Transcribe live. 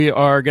We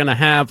are going to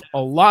have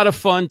a lot of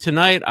fun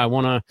tonight. I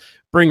want to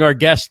bring our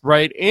guest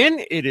right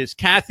in. It is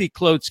Kathy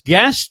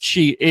Klotz-Guest.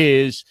 She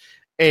is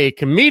a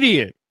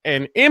comedian,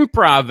 an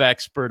improv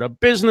expert, a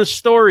business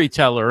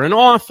storyteller, an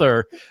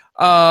author,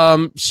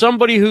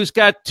 somebody who's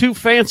got 2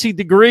 fancy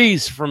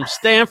degrees from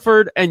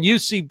Stanford and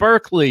UC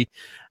Berkeley,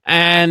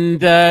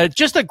 and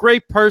just a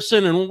great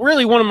person and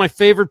really one of my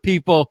favorite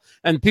people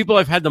and people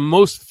I've had the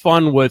most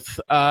fun with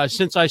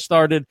since I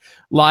started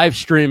live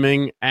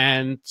streaming.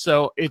 And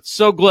so it's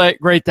so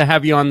great to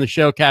have you on the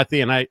show,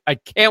 Kathy, and I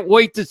can't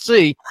wait to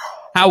see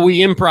how we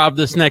improv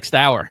this next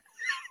hour.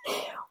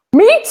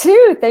 Me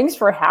too. Thanks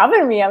for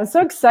having me. I'm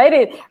so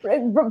excited.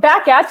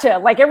 Back at you.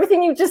 Like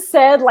everything you just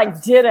said,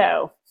 like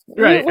ditto.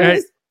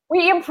 Right.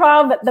 We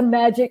improv the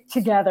magic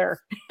together.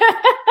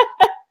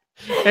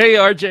 Hey,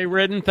 RJ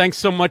Redden, thanks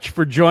so much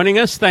for joining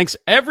us. Thanks,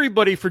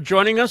 everybody, for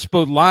joining us,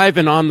 both live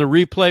and on the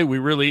replay. We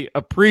really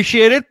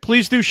appreciate it.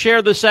 Please do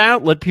share this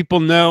out. Let people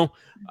know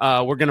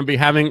we're going to be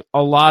having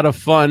a lot of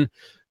fun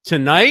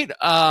tonight.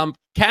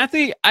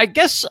 Kathy, I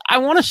guess I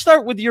want to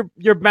start with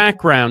your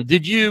background.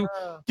 Did you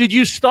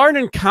start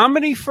in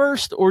comedy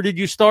first, or did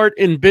you start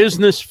in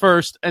business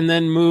first and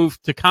then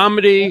move to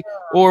comedy?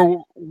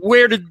 Or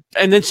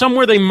and then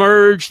somewhere they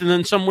merged and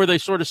then somewhere they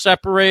sort of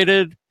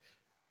separated?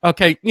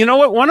 Okay, you know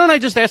what? Why don't I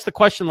just ask the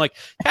question, like,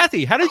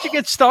 Kathy, how did you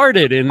get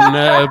started in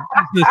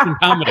business and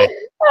comedy?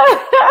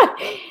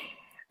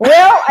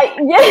 Well,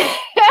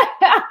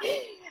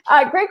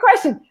 great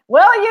question.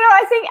 Well,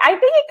 I think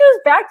it goes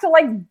back to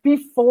like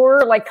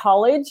before like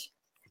college,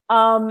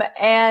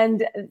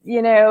 and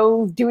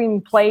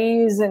doing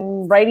plays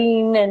and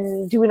writing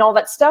and doing all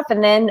that stuff,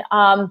 and then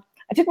I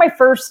took my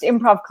first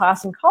improv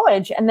class in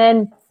college, and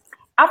then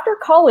after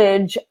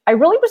college, I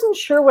really wasn't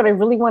sure what I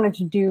really wanted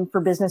to do for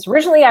business.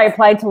 Originally, I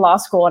applied to law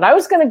school, and I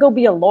was going to go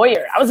be a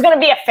lawyer. I was going to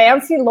be a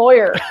fancy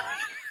lawyer.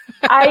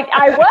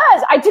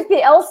 I took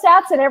the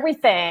LSATs and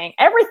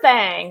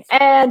everything,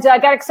 and I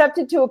got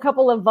accepted to a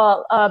couple of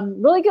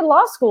really good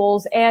law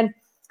schools. And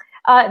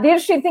the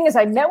interesting thing is,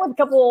 I met with a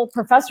couple of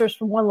professors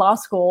from one law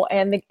school,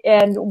 and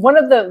one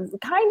of the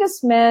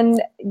kindest men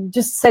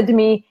just said to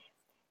me,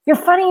 "You're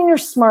funny and you're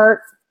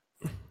smart.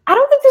 I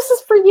don't think this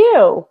is for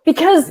you,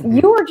 because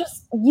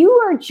you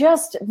are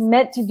just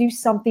meant to do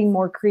something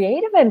more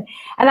creative." And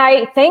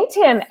I thanked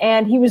him,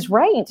 and he was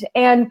right.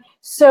 And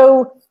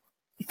so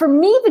for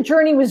me, the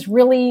journey was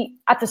really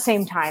at the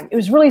same time. It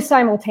was really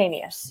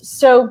simultaneous.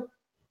 So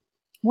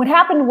what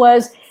happened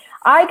was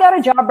I got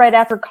a job right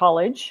after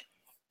college,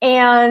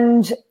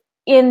 and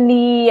in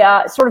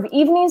the sort of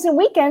evenings and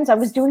weekends, I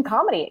was doing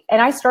comedy,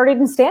 and I started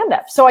in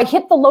stand-up. So I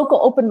hit the local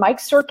open mic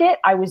circuit.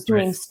 I was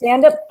doing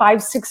stand-up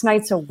 5-6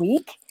 nights a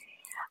week.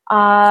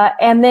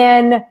 And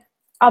then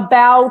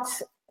about,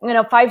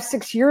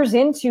 5-6 years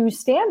into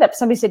stand-up,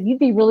 somebody said, "You'd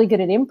be really good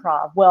at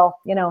improv." Well,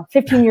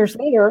 15 years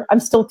later, I'm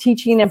still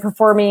teaching and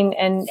performing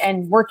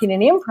and working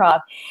in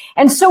improv.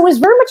 And so it was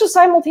very much a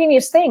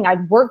simultaneous thing.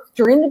 I'd work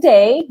during the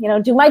day,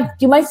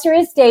 do my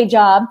serious day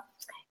job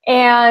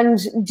and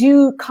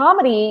do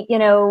comedy,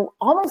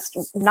 almost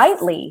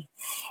nightly.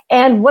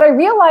 And what I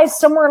realized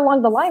somewhere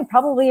along the line,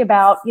 probably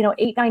about,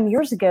 8-9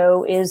 years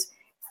ago, is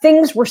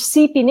things were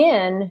seeping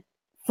in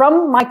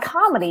from my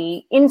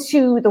comedy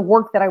into the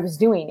work that I was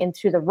doing,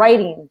 into the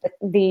writing,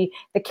 the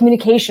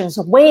communications,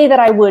 the way that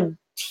I would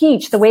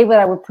teach, the way that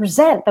I would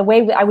present, the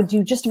way I would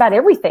do just about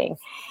everything.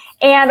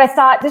 And I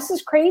thought, this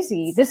is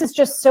crazy. This is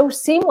just so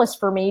seamless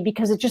for me,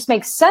 because it just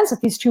makes sense that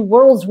these two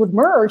worlds would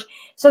merge.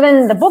 So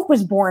then the book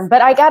was born.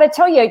 But I got to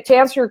tell you, to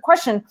answer your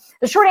question,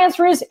 the short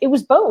answer is it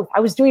was both. I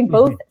was doing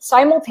both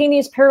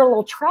simultaneous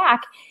parallel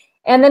track.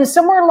 And then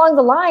somewhere along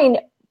the line,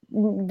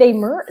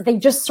 they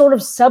just sort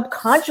of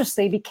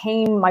subconsciously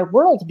became my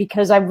world,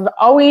 because I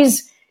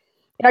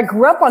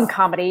grew up on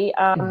comedy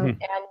and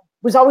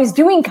was always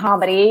doing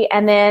comedy,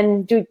 and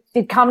then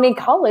did comedy in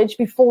college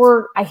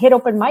before I hit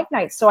open mic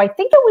nights. So I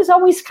think it was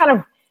always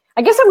I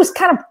was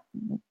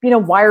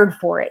wired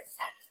for it.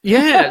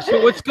 Yeah. So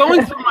what's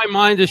going through my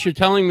mind as you're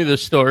telling me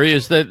this story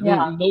is that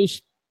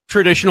most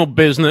traditional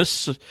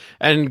business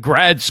and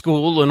grad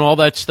school and all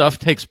that stuff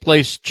takes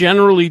place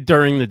generally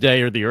during the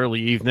day or the early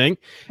evening.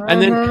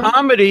 And then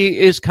comedy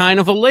is kind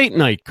of a late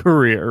night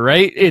career,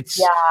 right? It's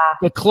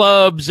the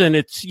clubs, and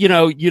it's, you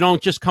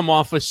don't just come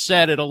off a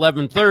set at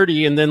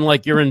 11:30 and then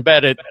like you're in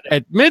bed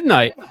at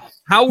midnight.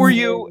 How were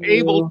you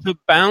able to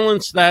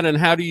balance that? And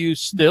how do you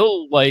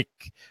still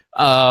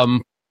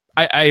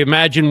I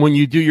imagine when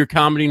you do your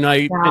comedy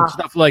night and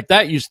stuff like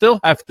that, you still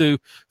have to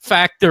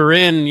factor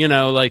in,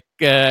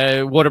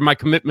 what are my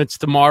commitments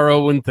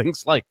tomorrow and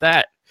things like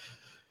that.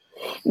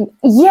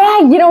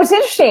 Yeah, it's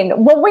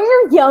interesting. Well, when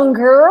you're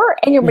younger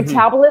and your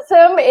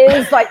metabolism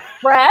is like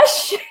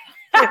fresh, you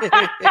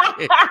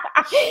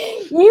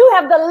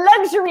have the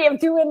luxury of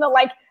doing the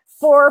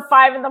 4 or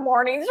 5 in the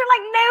mornings. You're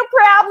like, no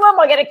problem.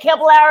 I'll get a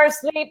couple hours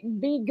sleep,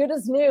 be good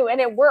as new. And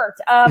it worked.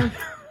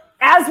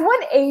 As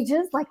one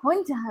ages, like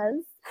one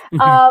does,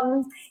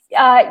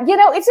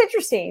 it's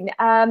interesting.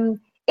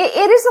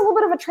 It is a little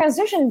bit of a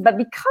transition, but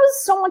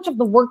because so much of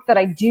the work that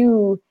I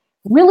do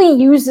really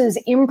uses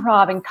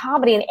improv and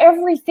comedy, and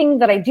everything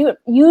that I do, it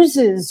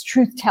uses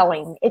truth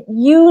telling. It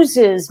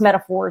uses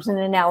metaphors and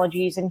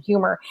analogies and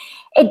humor.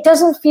 It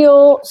doesn't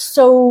feel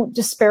so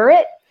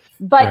disparate.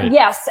 But Right.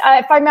 yes,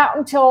 if I'm out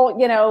until,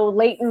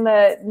 late in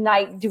the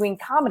night doing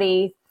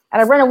comedy,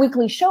 and I run a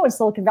weekly show in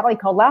Silicon Valley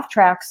called Laugh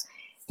Tracks,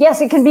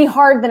 yes, it can be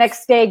hard the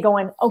next day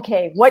going,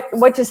 okay,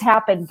 what just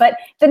happened? But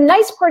the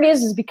nice part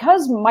is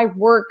because my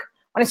work,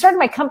 when I started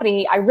my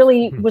company, I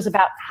really was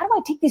about how do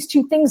I take these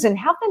two things and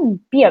have them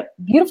be a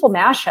beautiful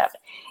mashup?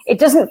 It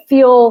doesn't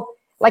feel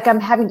like I'm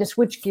having to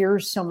switch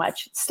gears so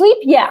much. Sleep,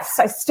 yes,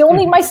 I still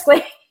need my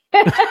sleep.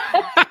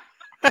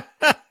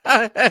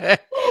 I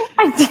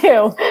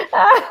do.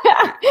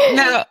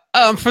 Now,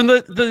 from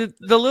the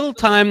little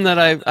time that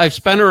I've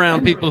spent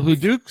around people who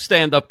do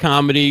stand-up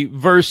comedy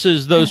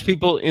versus those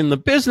people in the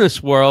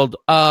business world,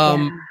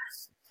 the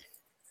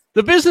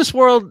business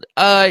world,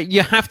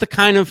 you have to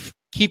kind of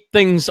keep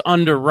things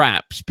under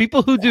wraps.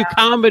 People who do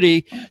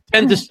comedy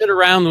tend to sit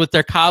around with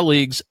their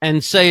colleagues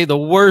and say the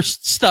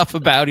worst stuff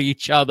about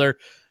each other.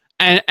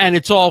 And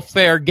it's all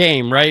fair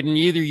game, right? And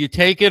either you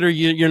take it or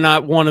you're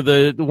not one of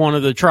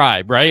the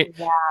tribe, right?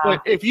 Yeah.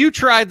 But if you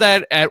tried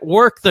that at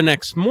work the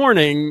next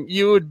morning,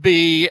 you would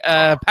be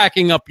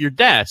packing up your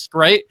desk,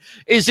 right?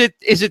 Is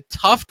it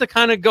tough to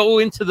kind of go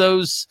into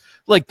those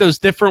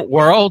different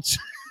worlds?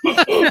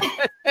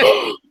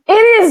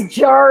 It is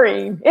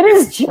jarring. It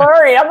is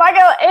jarring.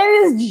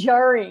 It is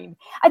jarring.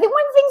 I think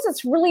one of the things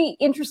that's really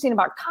interesting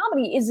about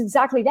comedy is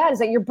exactly that, is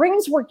that your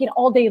brain's working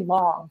all day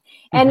long.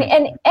 And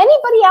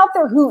anybody out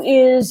there who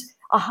is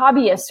a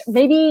hobbyist,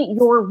 maybe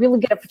you're really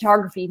good at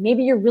photography,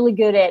 maybe you're really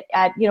good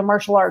at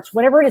martial arts,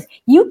 whatever it is,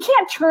 you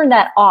can't turn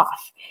that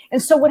off.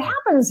 And so what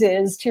happens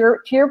is, to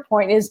your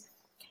point, is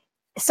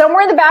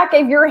somewhere in the back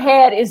of your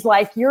head is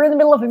like you're in the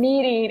middle of a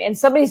meeting and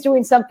somebody's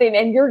doing something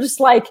and you're just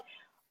like,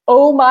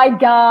 oh my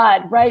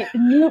God, right? The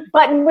mute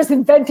button was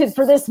invented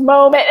for this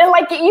moment. And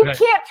you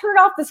can't turn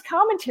off this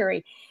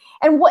commentary.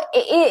 And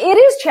it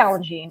is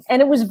challenging.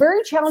 And it was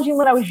very challenging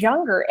when I was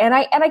younger. And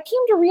I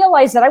came to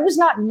realize that I was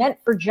not meant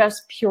for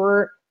just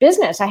pure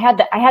business. I had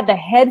the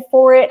head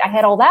for it. I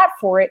had all that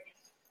for it.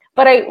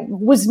 But I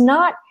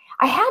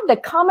had the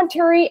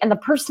commentary and the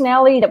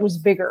personality that was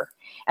bigger.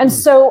 And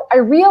so I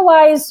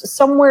realized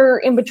somewhere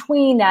in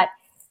between that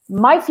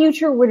my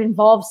future would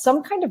involve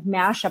some kind of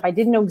mashup. I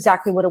didn't know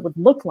exactly what it would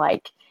look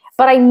like,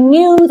 but I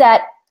knew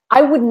that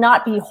I would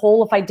not be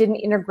whole if I didn't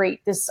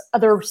integrate this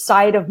other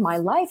side of my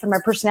life and my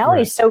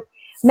personality. Right. So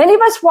many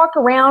of us walk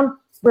around,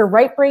 we're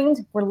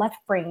right-brained, we're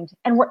left-brained,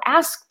 and we're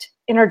asked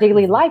in our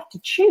daily life to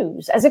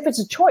choose as if it's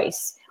a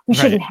choice. We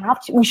shouldn't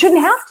have to. We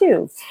shouldn't have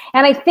to.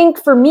 And I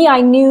think for me,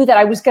 I knew that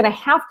I was going to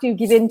have to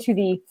give in to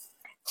the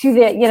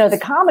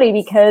comedy,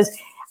 because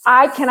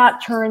I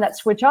cannot turn that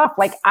switch off.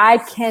 I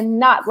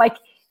cannot,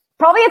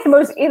 probably at the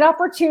most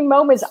inopportune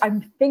moments,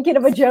 I'm thinking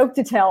of a joke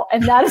to tell.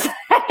 And that is, that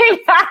is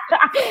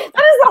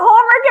the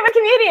hallmark of a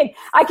comedian.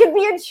 I could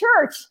be in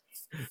church.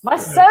 My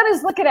son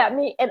is looking at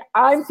me and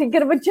I'm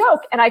thinking of a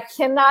joke and I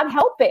cannot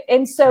help it.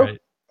 And so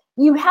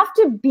you have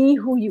to be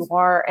who you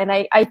are. And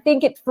I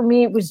think for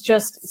me, it was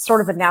just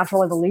sort of a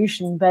natural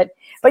evolution. But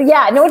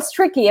yeah, no, it's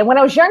tricky. And when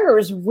I was younger, it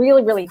was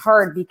really, really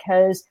hard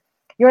because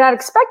you're not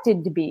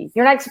expected to be.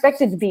 You're not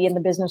expected to be in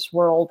the business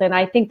world. And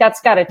I think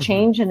that's got to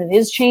change, and it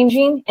is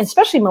changing, and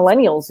especially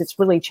millennials. It's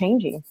really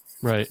changing.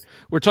 Right.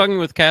 We're talking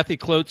with Kathy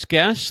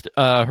Klotz-Guest.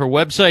 Her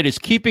website is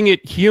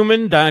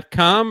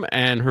keepingithuman.com,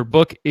 and her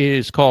book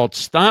is called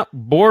Stop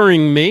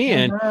Boring Me.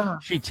 And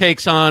she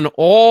takes on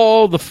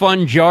all the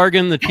fun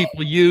jargon that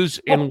people use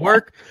in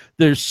work.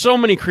 There's so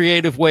many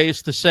creative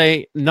ways to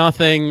say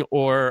nothing,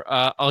 or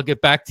I'll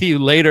get back to you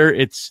later.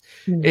 It's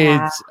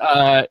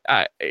a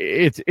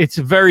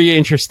very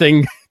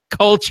interesting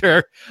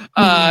culture,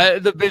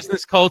 the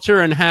business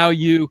culture, and how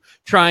you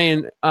try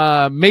and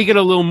make it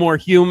a little more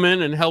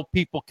human and help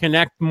people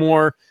connect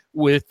more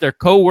with their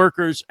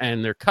coworkers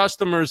and their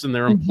customers and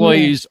their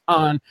employees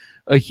on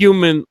a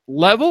human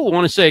level. I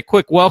want to say a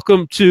quick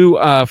welcome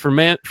to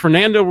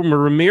Fernando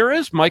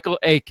Ramirez. Michael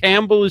A.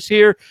 Campbell is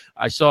here.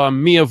 I saw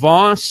Mia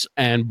Voss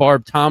and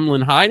Barb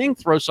Tomlin hiding.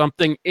 Throw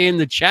something in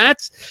the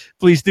chats.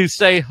 Please do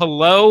say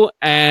hello,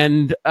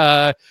 and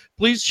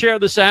please share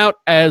this out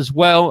as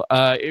well.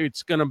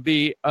 It's going to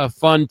be a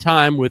fun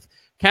time with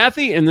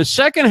Kathy. In the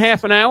second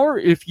half an hour,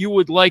 if you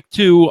would like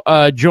to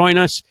join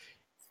us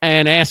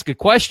and ask a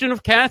question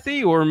of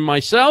Kathy or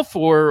myself,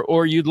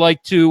 or you'd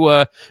like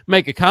to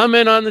make a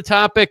comment on the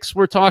topics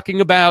we're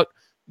talking about,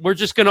 we're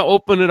just going to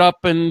open it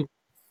up and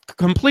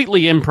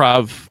completely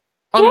improv.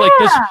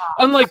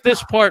 Unlike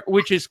this part,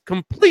 which is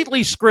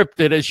completely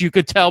scripted, as you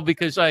could tell,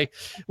 because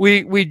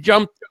we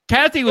jumped.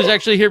 Kathy was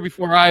actually here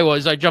before I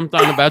was. I jumped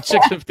on about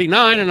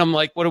 6:59, and I'm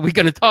like, "What are we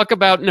going to talk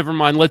about? Never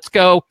mind. Let's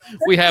go.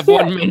 We have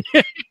 1 minute."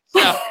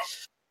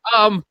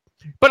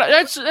 But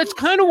that's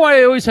kind of why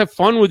I always have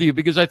fun with you,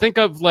 because I think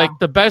of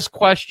the best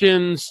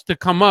questions to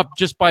come up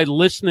just by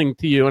listening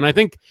to you. And I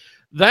think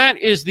that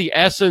is the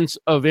essence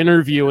of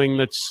interviewing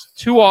that's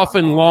too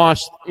often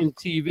lost in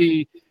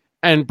TV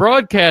and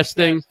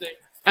broadcasting.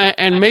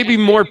 and maybe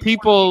more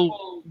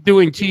people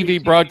doing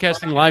TV,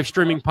 broadcasting, live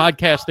streaming,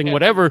 podcasting,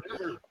 whatever,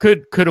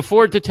 could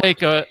afford to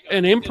take an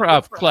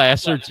improv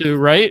class or two,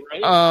 right?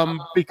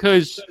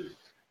 Because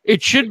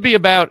it should be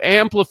about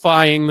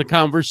amplifying the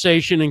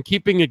conversation and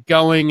keeping it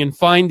going and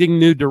finding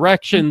new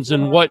directions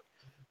and what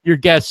your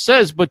guest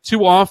says. But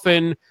too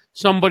often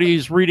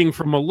somebody's reading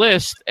from a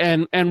list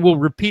and will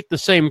repeat the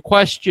same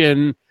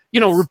question,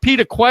 repeat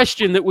a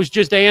question that was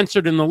just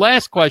answered in the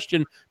last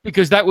question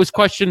because that was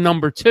question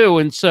number 2.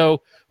 And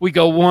so we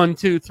go 1,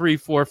 2, 3,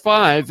 4,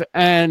 5.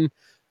 And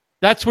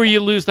that's where you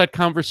lose that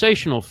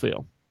conversational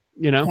feel.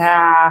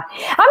 Yeah.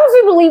 I'm a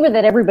big believer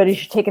that everybody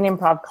should take an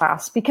improv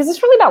class because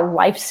it's really about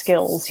life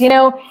skills.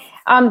 Getting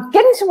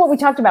to what we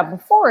talked about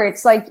before,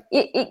 it's like,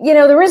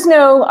 there is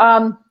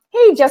no,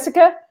 hey,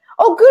 Jessica,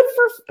 good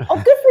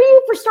for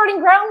you for starting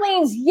ground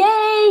lanes.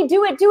 Yay,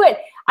 do it.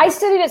 I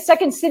studied at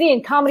Second City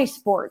in comedy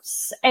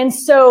sports. And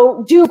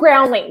so do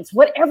ground lanes,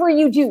 whatever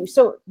you do.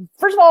 So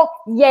first of all,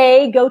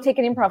 yay, go take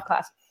an improv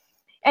class.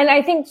 And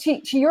I think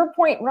to your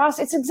point, Ross,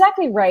 it's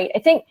exactly right. I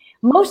think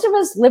most of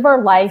us live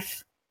our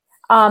life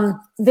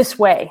this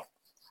way.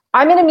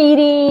 I'm in a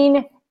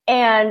meeting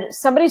and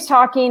somebody's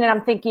talking and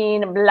I'm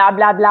thinking, blah,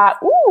 blah, blah.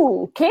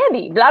 Ooh,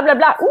 candy, blah, blah,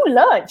 blah. Ooh,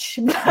 lunch,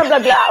 blah, blah,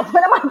 blah.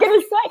 What am I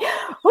going to say?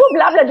 Ooh,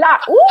 blah, blah, blah.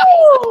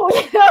 Ooh,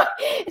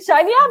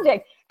 shiny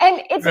object.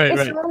 And it's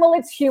normal.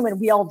 It's human.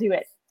 We all do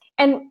it.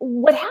 And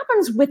what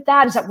happens with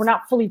that is that we're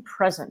not fully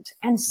present.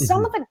 And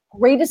some of the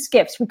greatest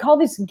gifts, we call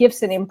these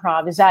gifts in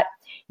improv, is that,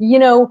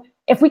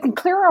 if we can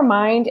clear our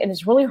mind, and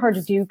it's really hard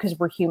to do because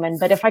we're human,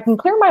 but if I can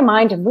clear my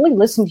mind and really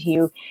listen to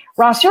you,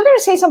 Ross, you're going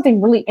to say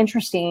something really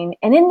interesting.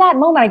 And in that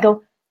moment, I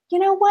go, you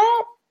know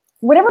what?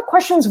 Whatever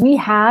questions we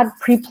had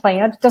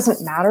pre-planned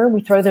doesn't matter. We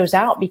throw those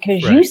out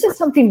because you said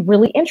something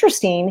really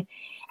interesting.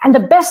 And the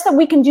best that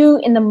we can do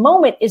in the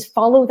moment is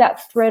follow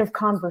that thread of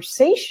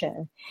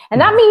conversation. And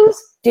that means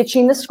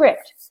ditching the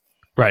script.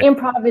 Right.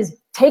 Improv is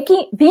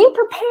being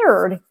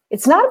prepared.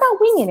 It's not about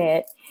winging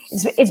it.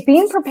 It's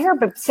being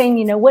prepared, but saying,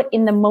 you know what,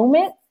 in the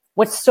moment,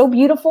 what's so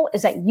beautiful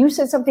is that you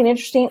said something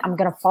interesting. I'm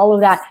going to follow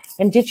that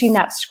and ditching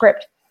that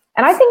script.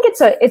 And I think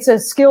it's a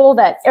skill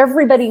that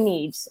everybody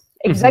needs.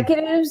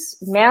 Executives,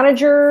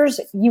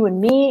 managers, you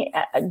and me,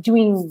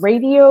 doing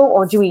radio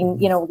or doing,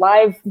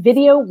 live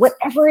video,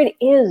 whatever it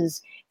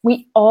is,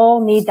 we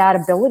all need that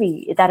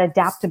ability, that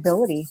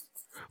adaptability.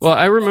 Well,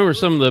 I remember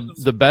some of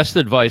the best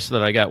advice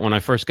that I got when I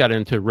first got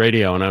into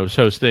radio, and I was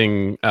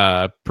hosting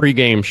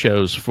pregame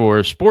shows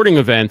for sporting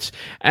events,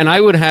 and I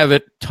would have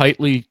it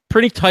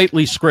pretty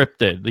tightly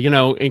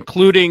scripted,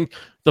 including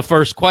the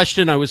first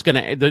question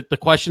the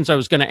questions I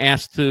was going to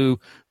ask to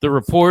the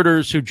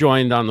reporters who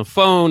joined on the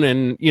phone,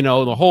 and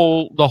the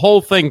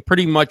whole thing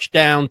pretty much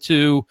down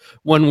to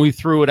when we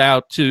threw it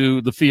out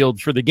to the field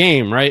for the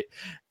game, right?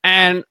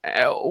 And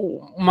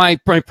my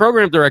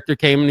program director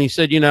came and he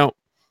said,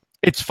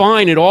 it's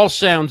fine. It all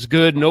sounds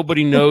good.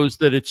 Nobody knows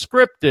that it's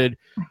scripted.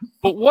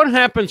 But what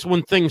happens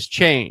when things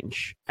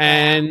change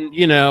and,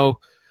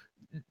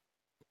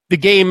 the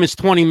game is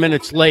 20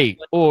 minutes late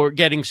or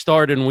getting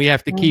started and we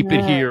have to keep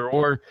it here,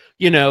 or,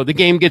 the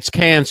game gets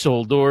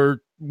canceled,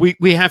 or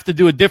we have to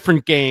do a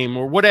different game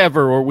or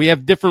whatever, or we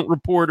have different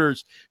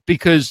reporters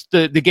because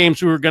the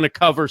games we were going to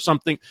cover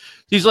something.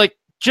 He's like,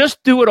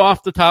 just do it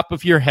off the top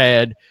of your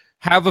head,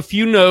 have a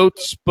few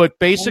notes, but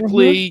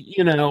basically,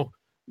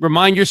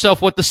 remind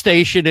yourself what the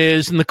station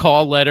is and the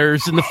call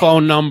letters and the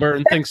phone number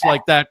and things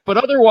like that. But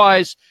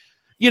otherwise,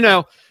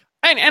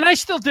 and I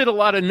still did a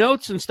lot of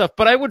notes and stuff,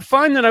 but I would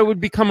find that I would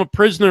become a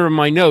prisoner of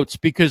my notes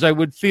because I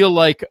would feel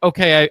like,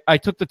 okay, I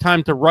took the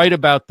time to write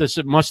about this.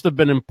 It must have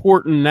been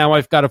important. Now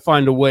I've got to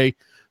find a way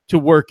to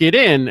work it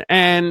in.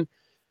 And,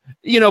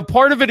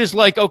 part of it is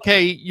like,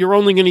 okay, you're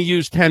only going to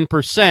use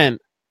 10%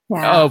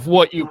 of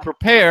what you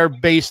prepare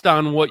based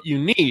on what you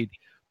need.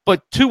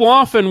 But too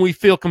often we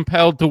feel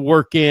compelled to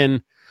work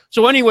in.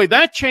 So anyway,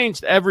 that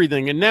changed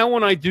everything. And now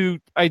when I do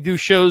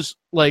shows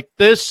like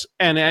this,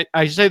 and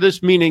I say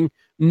this meaning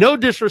no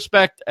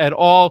disrespect at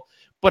all,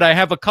 but I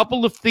have a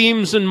couple of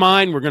themes in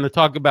mind. We're going to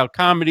talk about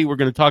comedy. We're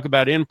going to talk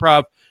about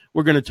improv.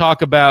 We're going to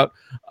talk about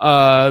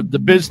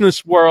the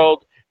business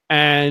world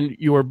and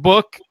your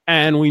book.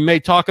 And we may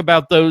talk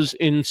about those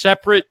in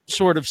separate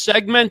sort of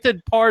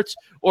segmented parts,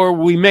 or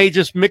we may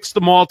just mix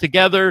them all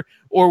together,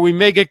 or we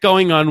may get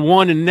going on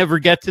one and never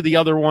get to the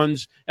other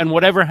ones. And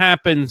whatever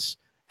happens.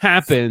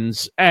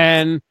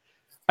 And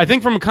I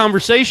think from a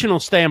conversational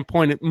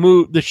standpoint,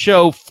 the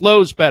show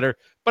flows better.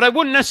 But I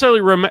wouldn't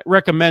necessarily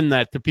recommend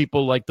that to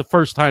people like the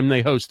first time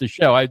they host a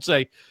show. I'd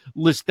say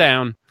list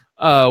down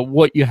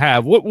what you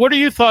have. What are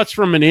your thoughts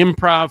from an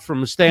improv,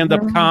 from a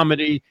stand-up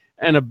comedy,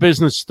 and a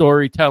business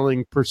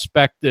storytelling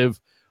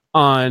perspective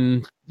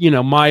on,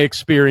 my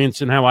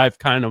experience and how I've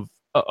kind of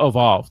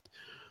evolved?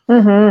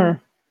 I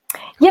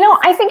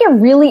think it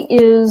really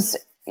is.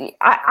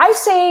 I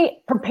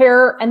say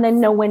prepare and then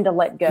know when to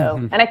let go.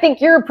 And I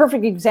think you're a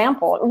perfect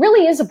example. It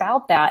really is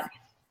about that.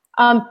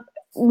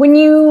 When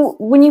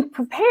you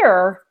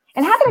prepare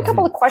and having a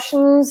couple of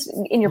questions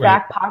in your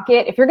back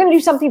pocket, if you're going to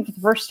do something for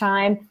the first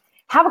time,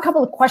 have a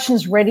couple of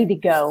questions ready to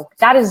go.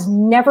 That is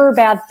never a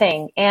bad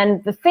thing.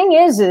 And the thing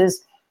is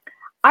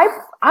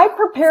I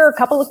prepare a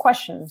couple of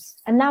questions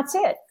and that's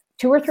it.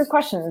 2 or 3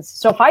 questions.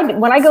 So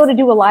when I go to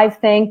do a live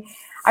thing,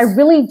 I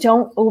really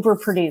don't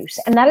overproduce.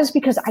 And that is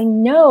because I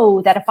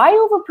know that if I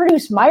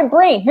overproduce my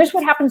brain, here's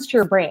what happens to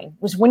your brain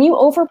was when you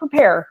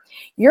overprepare,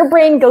 your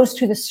brain goes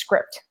to the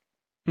script.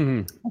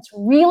 Mm-hmm. It's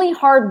really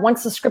hard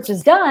once the script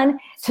is done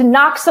to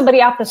knock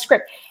somebody off the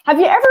script. Have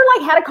you ever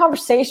had a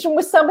conversation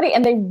with somebody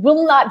and they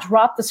will not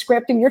drop the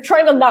script and you're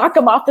trying to knock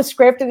them off the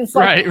script and it's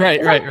like,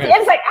 right.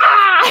 It's like,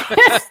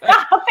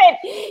 stop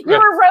it.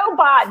 You're a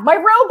robot. My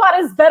robot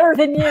is better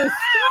than you.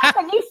 Stop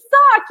it. You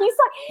suck.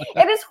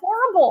 It is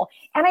horrible.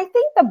 And I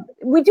think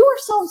we do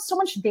ourselves so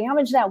much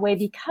damage that way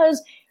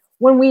because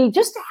when we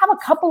just have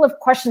a couple of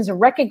questions and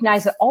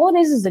recognize that all it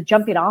is a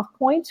jumping off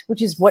point,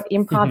 which is what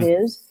improv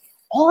is.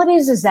 All it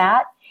is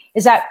that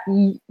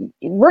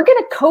we're going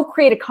to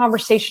co-create a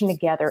conversation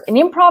together. And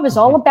improv is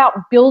all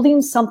about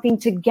building something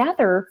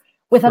together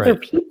with other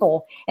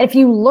people. And if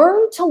you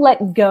learn to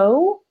let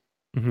go,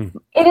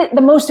 the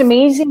most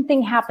amazing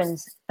thing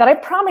happens that I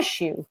promise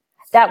you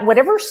that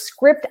whatever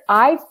script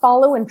I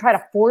follow and try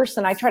to force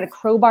and I try to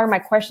crowbar my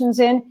questions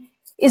in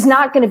is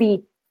not going to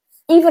be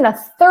even a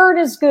third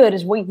as good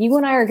as what you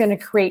and I are going to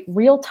create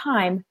real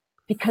time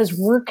because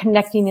we're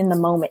connecting in the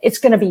moment. It's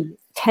going to be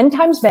 10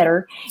 times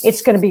better.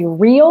 It's going to be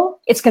real.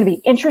 It's going to be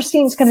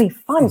interesting. It's going to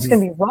be fun. It's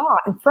going to be raw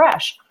and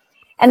fresh.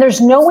 And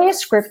there's no way a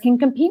script can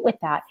compete with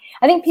that.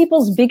 I think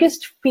people's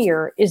biggest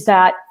fear is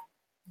that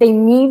they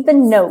need the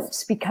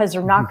notes because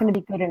they're not going to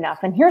be good enough.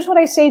 And here's what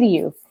I say to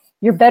you.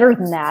 You're better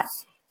than that.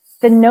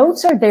 The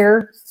notes are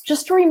there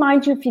just to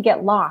remind you if you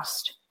get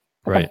lost.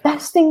 But the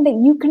best thing that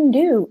you can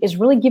do is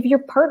really give your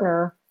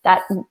partner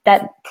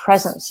that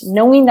presence,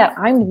 knowing that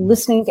I'm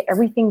listening to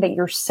everything that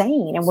you're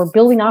saying and we're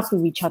building off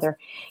of each other.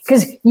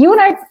 Because you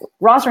and I,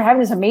 Ross, are having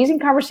this amazing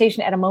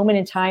conversation at a moment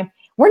in time.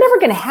 We're never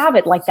going to have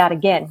it like that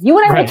again.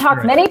 You and I will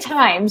talk many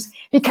times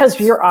because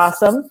you're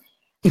awesome.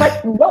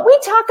 But what we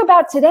talk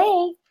about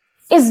today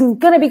is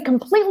going to be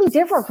completely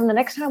different from the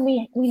next time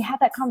we have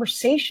that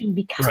conversation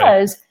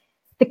because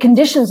the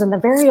conditions and the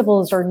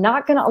variables are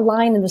not going to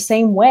align in the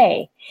same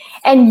way.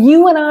 And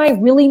you and I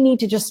really need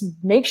to just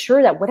make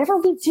sure that whatever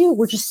we do,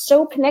 we're just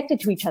so connected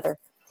to each other.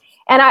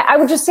 And I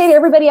would just say to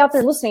everybody out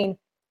there listening,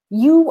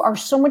 you are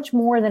so much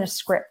more than a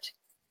script.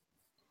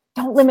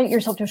 Don't limit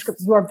yourself to a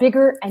script. You are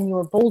bigger and you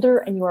are bolder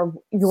and you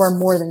are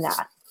more than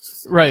that.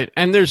 Right.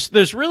 And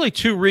there's really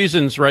 2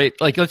 reasons, right?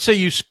 Like, let's say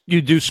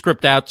you do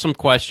script out some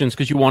questions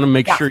because you want to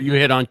make sure you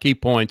hit on key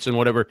points and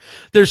whatever.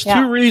 There's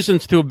 2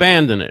 reasons to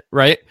abandon it,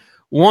 right?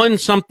 1,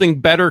 something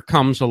better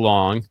comes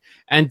along,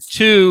 and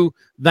 2,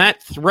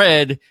 that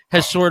thread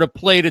has sort of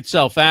played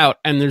itself out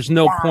and there's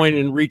no point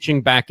in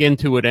reaching back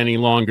into it any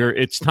longer.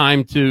 It's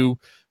time to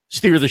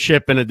steer the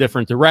ship in a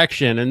different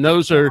direction. And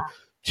those are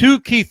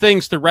 2 key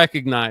things to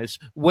recognize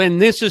when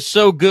this is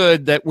so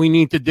good that we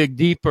need to dig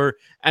deeper.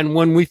 And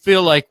when we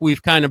feel like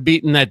we've kind of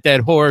beaten that dead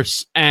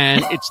horse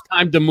and it's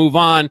time to move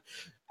on.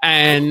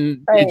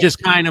 And it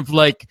just kind of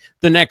like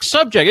the next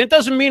subject. It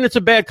doesn't mean it's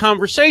a bad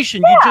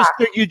conversation.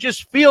 You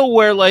just feel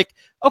where like,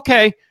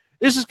 okay,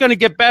 this is going to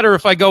get better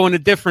if I go in a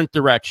different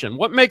direction.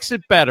 What makes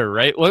it better,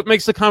 right? What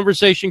makes the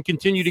conversation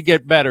continue to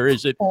get better?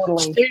 Is it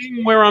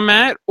staying where I'm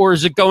at, or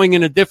is it going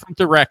in a different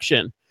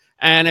direction?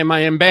 And am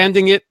I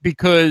abandoning it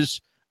because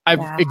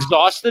I've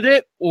exhausted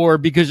it, or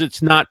because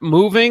it's not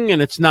moving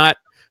and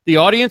the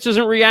audience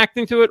isn't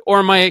reacting to it, or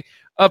am I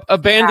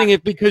abandoning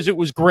it because it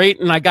was great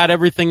and I got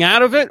everything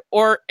out of it?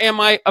 Or am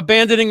I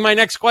abandoning my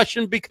next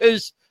question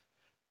because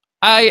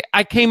I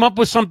came up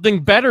with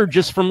something better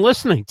just from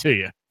listening to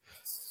you?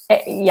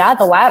 Yeah,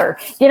 the latter.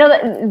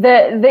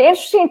 The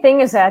interesting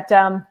thing is that,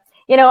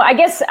 I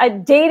guess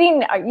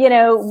dating,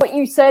 what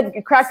you said,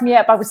 it cracked me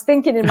up. I was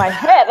thinking in my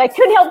head, I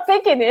couldn't help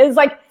thinking is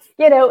like,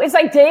 it's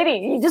like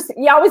dating.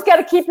 You always got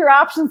to keep your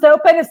options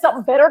open. If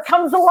something better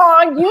comes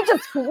along, you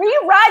just ride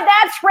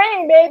that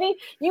train, baby.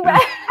 You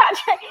ride that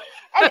train.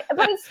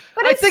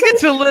 But I think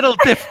it's a little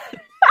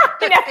different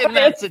in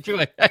that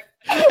situation.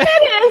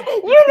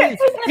 It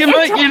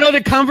is.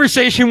 The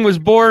conversation was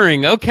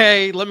boring.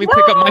 Okay, let me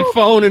pick up my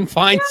phone and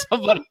find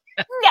somebody.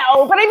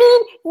 No, but I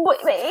mean,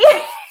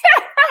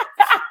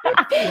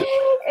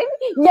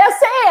 yes,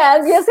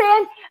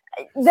 and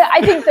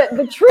I think that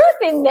the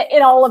truth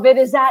in all of it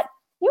is that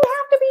you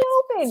have to be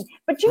open,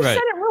 but you said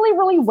it really,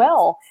 really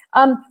well.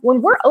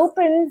 When we're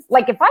open,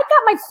 like if I've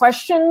got my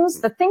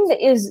questions, the thing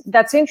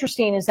that's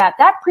interesting is that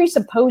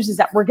presupposes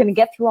that we're going to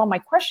get through all my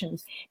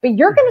questions, but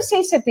you're going to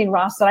say something,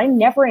 Ross, that I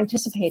never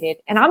anticipated.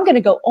 And I'm going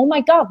to go, oh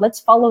my God, let's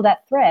follow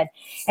that thread.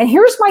 And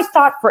here's my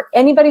thought for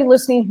anybody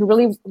listening who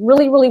really,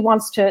 really, really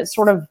wants to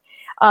sort of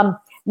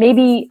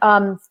maybe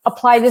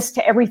apply this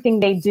to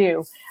everything they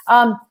do.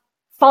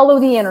 Follow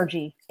the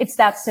energy. It's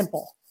that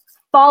simple.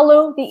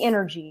 Follow the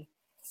energy.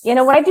 When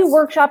I do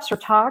workshops or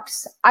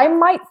talks, I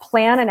might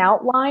plan an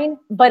outline,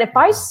 but if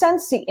I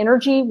sense the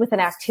energy with an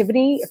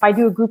activity, if I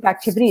do a group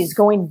activity is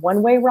going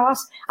one way,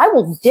 Ross, I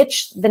will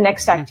ditch the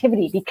next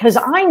activity because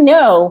I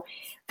know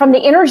from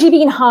the energy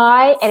being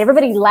high and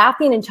everybody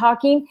laughing and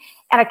talking,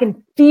 and I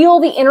can feel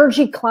the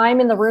energy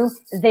climb in the room.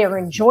 They're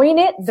enjoying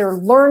it. They're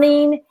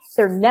learning.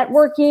 They're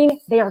networking.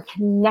 They are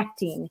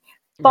connecting.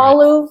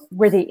 Follow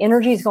where the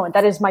energy is going.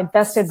 That is my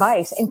best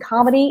advice in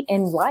comedy,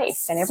 in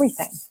life, and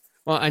everything.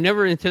 Well, I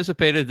never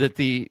anticipated that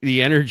the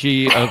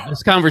energy of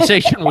this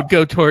conversation would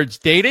go towards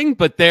dating,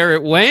 but there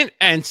it went,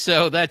 and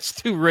so that's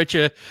too rich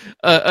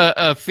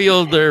a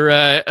field or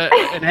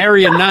an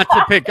area not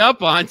to pick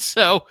up on.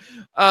 So,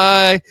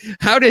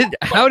 how did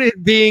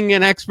being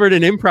an expert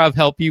in improv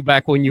help you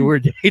back when you were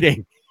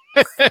dating?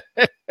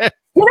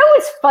 You know,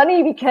 it's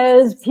funny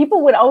because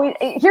people would always,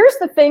 here's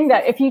the thing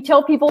that if you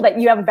tell people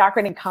that you have a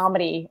background in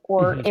comedy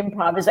or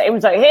improv, it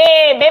was like,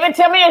 hey, baby,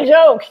 tell me a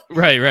joke.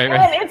 Right.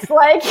 And it's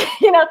like,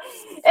 you know,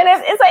 and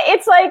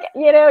it's like,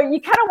 you know, you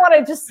kind of want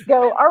to just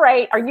go, all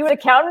right, are you an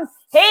accountant?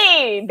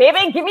 Hey,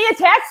 baby, give me a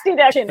tax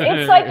deduction.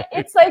 It's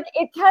like,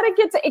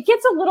 it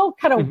gets a little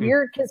kind of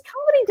weird because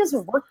comedy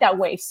doesn't work that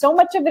way. So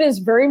much of it is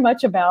very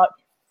much about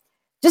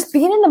just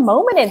being in the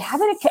moment and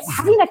having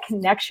a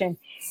connection.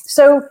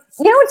 So,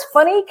 you know, it's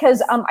funny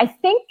because I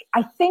think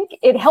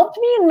it helped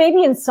me and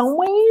maybe in some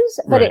ways,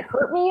 but it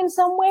hurt me in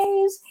some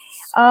ways.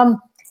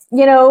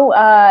 You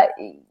know,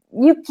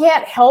 you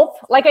can't help,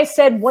 like I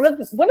said, one of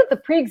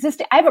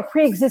the I have a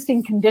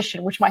pre-existing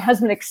condition, which my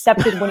husband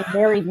accepted when he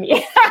married me,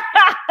 is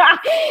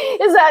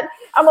that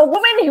I'm a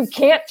woman who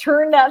can't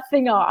turn that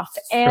thing off.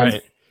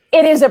 And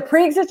it is a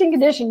pre-existing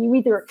condition. You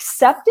either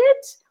accept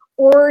it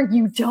or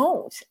you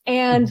don't.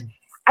 And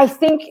I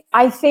think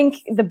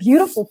the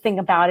beautiful thing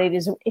about it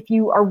is if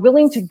you are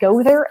willing to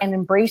go there and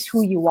embrace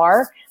who you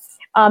are,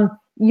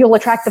 you'll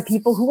attract the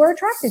people who are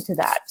attracted to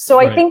that. So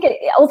I think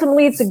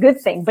ultimately it's a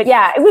good thing. But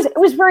yeah,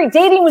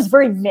 dating was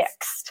very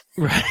mixed.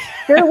 Right.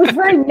 It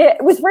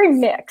was very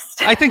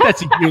mixed. I think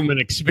that's a human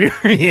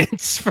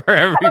experience for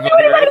everybody.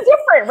 Everybody's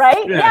different,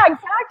 right? Yeah,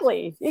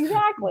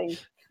 exactly.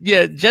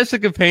 Yeah,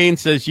 Jessica Payne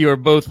says you are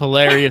both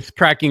hilarious,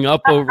 cracking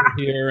up over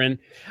here. And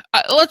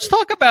let's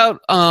talk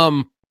about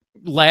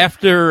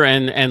laughter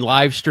and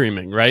live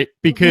streaming, right?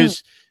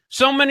 Because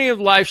so many of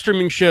live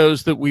streaming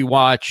shows that we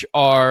watch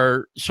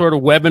are sort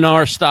of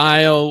webinar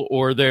style,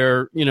 or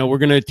they're, you know, we're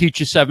going to teach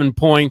you 7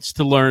 points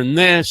to learn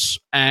this,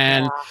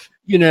 and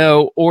you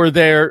know, or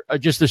they're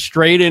just a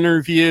straight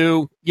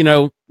interview, you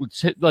know,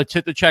 let's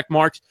hit the check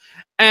marks.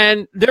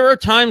 And there are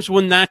times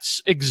when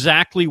that's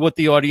exactly what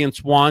the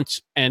audience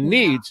wants and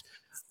needs.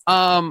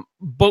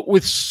 But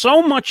with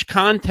so much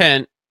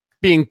content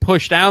being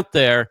pushed out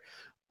there,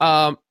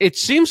 it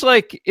seems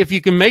like if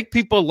you can make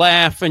people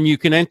laugh and you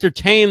can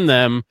entertain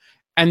them,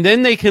 and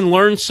then they can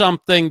learn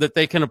something that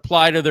they can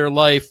apply to their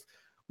life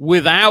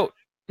without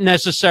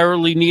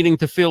necessarily needing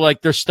to feel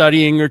like they're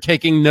studying or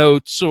taking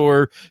notes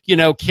or, you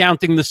know,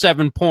 counting the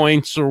 7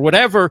 points or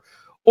whatever,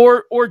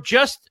 or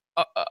just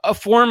a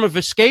form of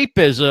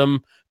escapism,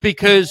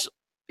 because,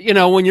 you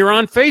know, when you're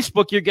on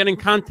Facebook, you're getting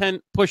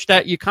content pushed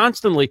at you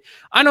constantly.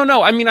 I don't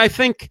know. I mean, I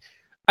think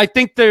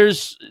there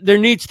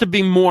needs to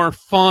be more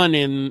fun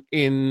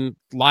in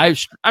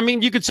live. I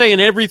mean, you could say in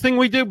everything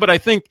we do, but I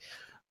think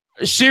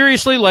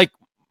seriously, like,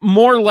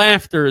 more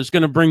laughter is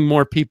going to bring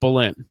more people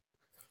in.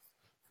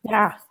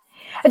 Yeah,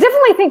 I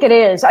definitely think it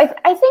is. I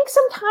think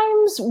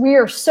sometimes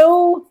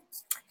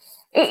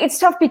it's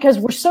tough because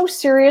we're so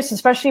serious,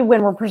 especially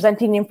when we're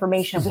presenting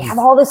information. We have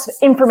all this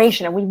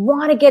information and we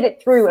want to get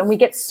it through, and we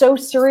get so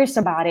serious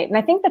about it. And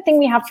I think the thing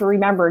we have to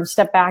remember and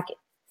step back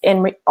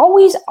and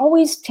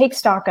always take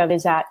stock of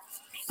is that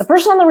the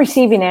person on the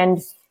receiving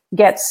end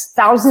gets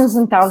thousands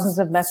and thousands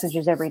of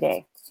messages every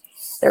day.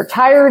 They're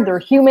tired, they're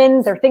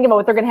human, they're thinking about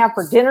what they're going to have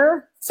for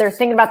dinner, they're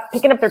thinking about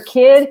picking up their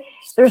kid.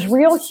 There's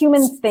real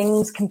human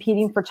things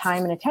competing for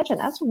time and attention.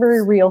 That's a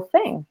very real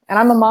thing. And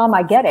I'm a mom,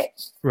 I get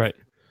it. Right.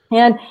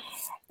 And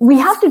we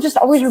have to just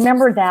always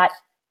remember that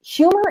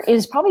humor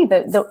is probably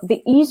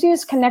the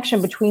easiest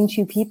connection between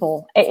two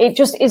people. It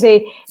just is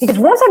because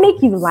once I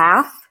make you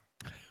laugh,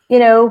 you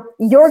know,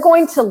 you're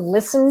going to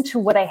listen to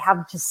what I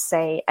have to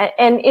say.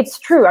 And it's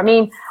true. I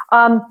mean,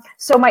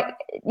 so I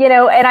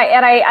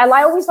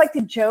always like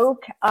to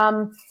joke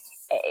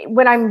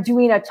when I'm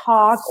doing a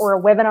talk or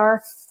a webinar.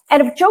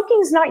 And if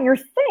joking's not your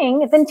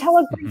thing, then tell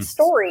a great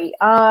story.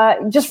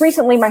 Just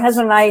recently, my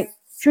husband and I,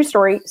 true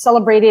story,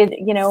 celebrated,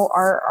 you know,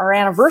 our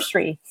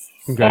anniversary.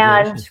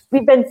 And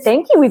we've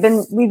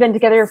been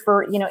together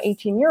for,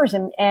 18 years.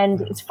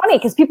 And it's funny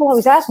because people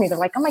always ask me, they're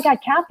like, oh my God,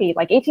 Kathy,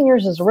 like 18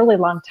 years is a really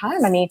long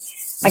time. I mean,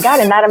 my God,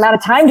 in that amount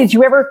of time, did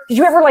you ever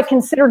like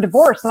consider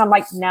divorce? And I'm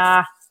like,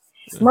 nah.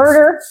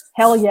 Murder?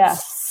 Hell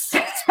yes.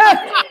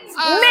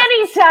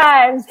 Many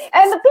times.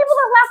 And the people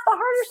that laugh the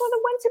hardest are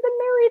the ones who've been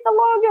married the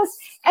longest.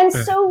 And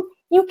so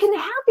you can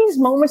have these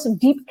moments of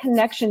deep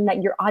connection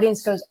that your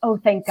audience goes, oh,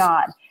 thank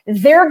God.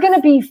 They're going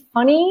to be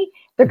funny.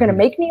 They're going to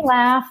make me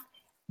laugh.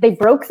 They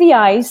broke the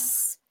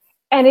ice.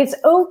 And it's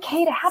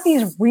okay to have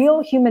these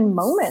real human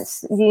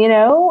moments, you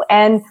know?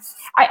 And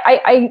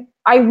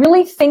I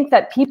really think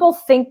that people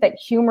think that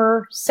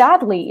humor,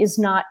 sadly, is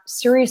not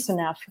serious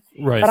enough.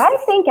 Right. But I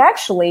think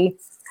actually,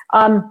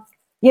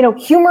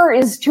 humor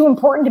is too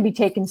important to be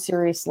taken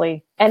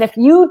seriously. And if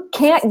you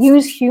can't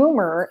use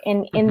humor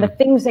in the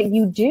things that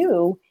you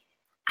do,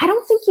 I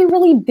don't think you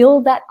really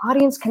build that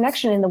audience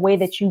connection in the way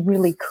that you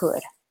really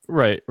could.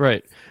 Right.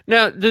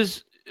 Now,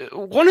 there's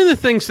one of the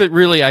things that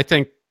really, I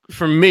think,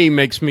 for me,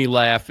 makes me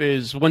laugh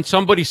is when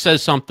somebody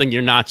says something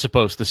you're not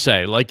supposed to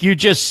say. Like you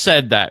just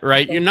said that,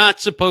 right? You're not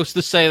supposed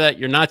to say that.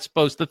 You're not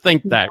supposed to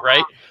think that,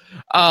 right?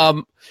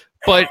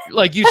 But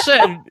like you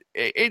said,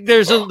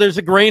 there's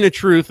a grain of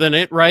truth in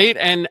it, right?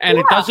 And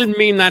it doesn't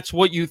mean that's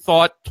what you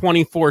thought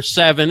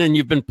 24/7 and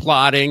you've been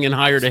plotting and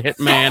hired a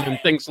hitman and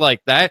things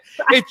like that.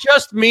 It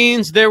just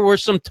means there were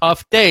some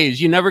tough days.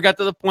 You never got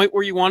to the point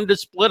where you wanted to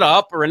split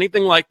up or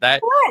anything like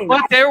that. Right.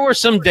 But there were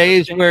some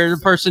days where the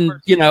person,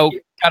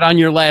 got on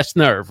your last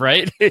nerve,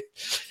 right?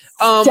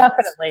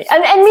 Definitely.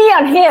 And me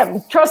on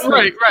him, trust me.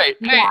 Right.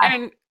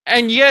 Yeah.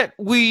 And yet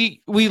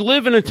we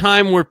live in a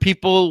time where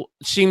people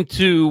seem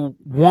to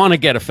want to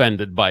get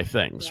offended by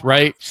things,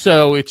 right?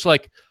 So it's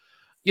like,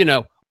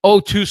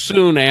 too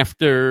soon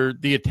after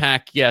the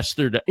attack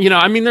yesterday.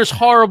 There's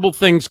horrible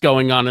things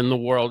going on in the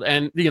world.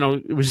 And,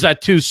 was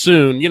that too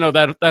soon?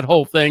 That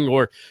whole thing,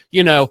 or,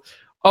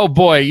 oh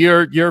boy,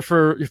 you're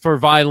for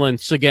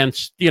violence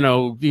against,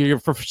 you're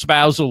for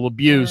spousal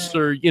abuse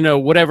or,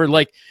 whatever.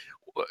 Like,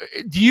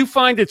 do you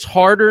find it's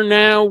harder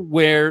now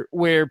where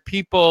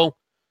people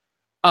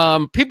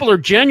are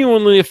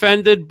genuinely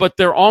offended, but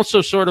they're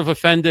also sort of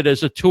offended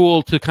as a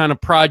tool to kind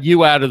of prod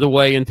you out of the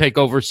way and take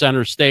over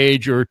center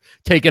stage or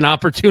take an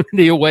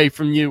opportunity away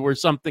from you or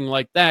something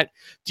like that?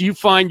 Do you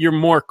find you're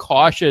more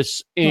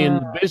cautious in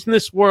the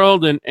business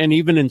world and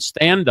even in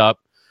stand-up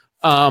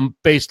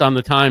based on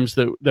the times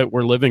that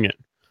we're living in?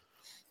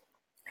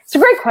 It's a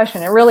great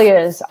question. It really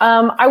is.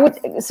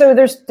 So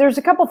there's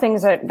a couple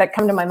things that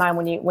come to my mind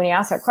when you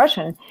ask that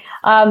question.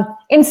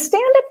 In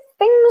stand-up,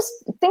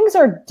 things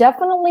are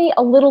definitely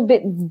a little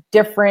bit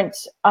different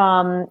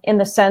in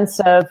the sense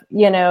of,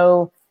 in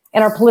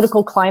our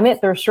political climate,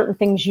 there are certain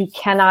things you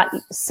cannot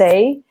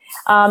say.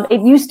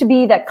 It used to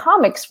be that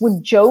comics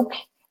would joke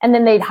and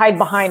then they'd hide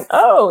behind,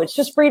 it's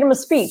just freedom of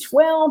speech.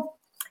 Well,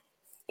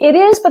 it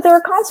is, but there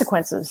are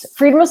consequences.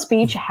 Freedom of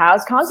speech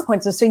has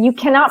consequences. So you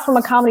cannot, from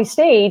a comedy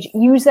stage,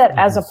 use that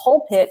as a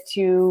pulpit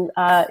to,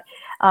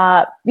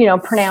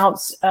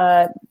 pronounce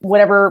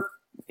whatever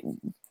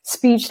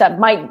speech that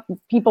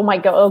people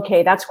might go,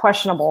 okay, that's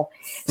questionable.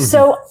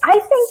 So I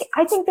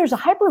think there's a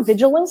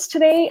hypervigilance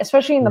today,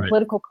 especially in the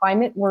political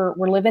climate we're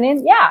living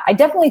in. Yeah, I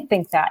definitely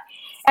think that.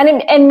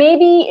 And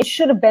maybe it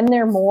should have been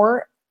there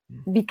more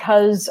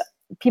because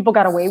people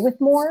got away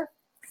with more.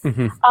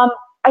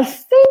 I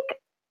think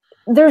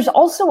there's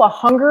also a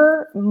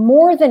hunger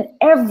more than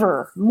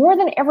ever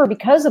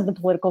because of the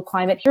political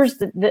climate. Here's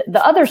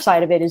the other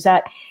side of it is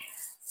that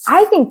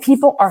I think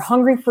people are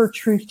hungry for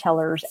truth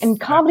tellers, and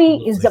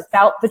comedy is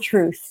about the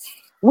truth.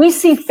 We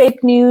see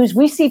fake news.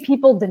 We see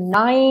people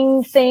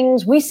denying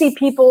things. We see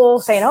people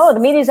saying, the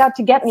media's out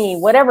to get me,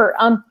 whatever.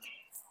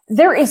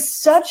 There is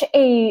such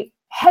a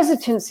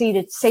hesitancy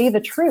to say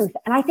the truth.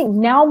 And I think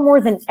now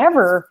more than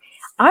ever,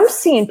 I'm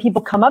seeing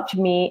people come up to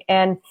me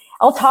and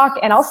I'll talk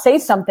and I'll say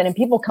something and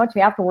people come up to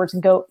me afterwards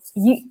and go,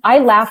 I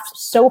laughed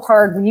so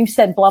hard when you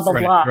said blah, blah,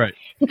 blah. Right.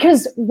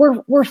 Because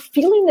we're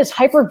feeling this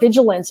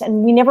hypervigilance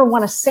and we never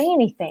want to say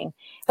anything.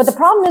 But the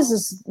problem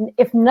is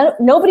if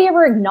nobody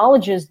ever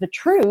acknowledges the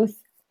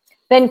truth,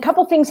 then a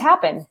couple things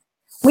happen.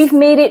 We've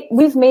made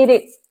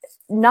it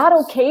not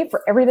okay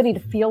for everybody to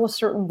feel a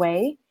certain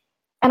way.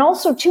 And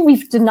also, too,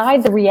 we've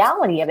denied the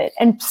reality of it.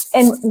 And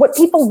what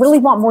people really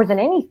want more than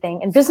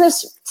anything, and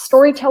business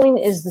storytelling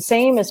is the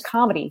same as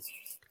comedy.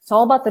 It's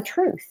all about the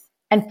truth.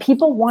 And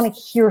people want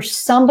to hear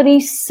somebody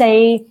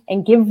say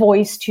and give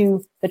voice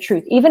to the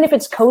truth. Even if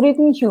it's coded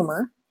in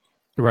humor,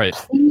 right?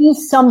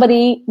 Please,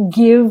 somebody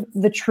give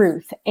the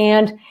truth.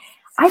 And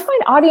I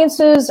find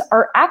audiences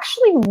are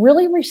actually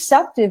really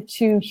receptive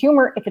to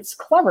humor if it's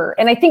clever.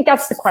 And I think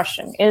that's the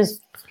question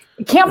is,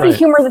 it can't be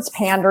humor that's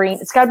pandering.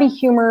 It's got to be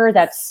humor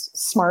that's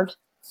smart.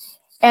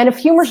 And if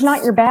humor's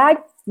not your bag,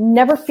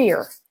 never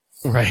fear.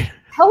 Right.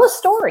 Tell a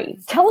story.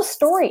 Tell a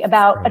story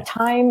about a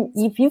time.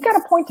 If you've got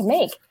a point to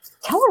make,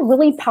 tell a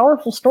really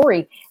powerful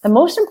story. The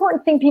most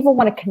important thing people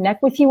want to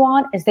connect with you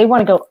on is they want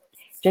to go,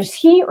 does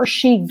he or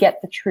she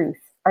get the truth?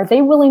 Are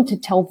they willing to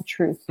tell the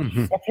truth?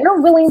 If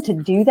you're willing to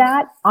do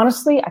that,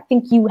 honestly, I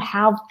think you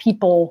have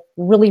people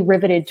really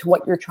riveted to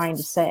what you're trying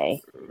to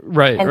say.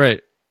 Right.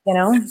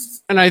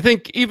 And I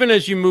think even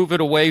as you move it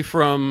away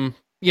from,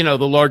 the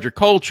larger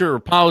culture or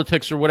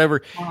politics or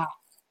whatever,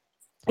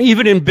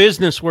 even in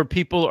business where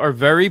people are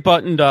very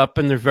buttoned up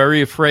and they're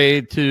very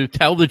afraid to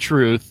tell the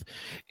truth.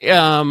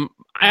 I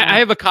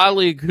have a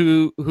colleague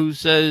who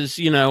says,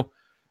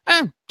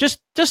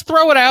 Just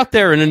throw it out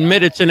there and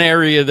admit it's an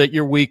area that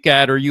you're weak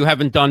at or you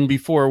haven't done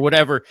before,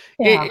 whatever.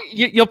 Yeah.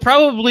 You'll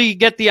probably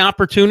get the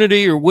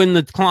opportunity or win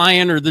the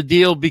client or the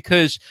deal,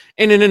 because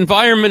in an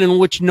environment in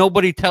which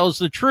nobody tells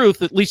the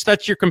truth, at least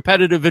that's your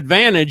competitive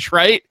advantage,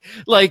 right?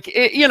 Like,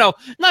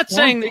 not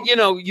saying that,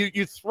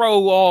 you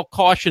throw all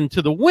caution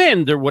to the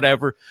wind or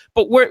whatever,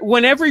 but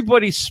when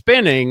everybody's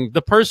spinning,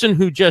 the person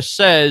who just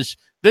says,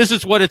 this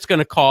is what it's going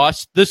to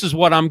cost, this is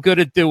what I'm good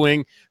at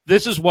doing,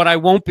 this is what I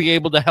won't be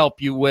able to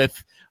help you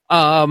with,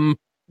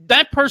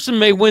 that person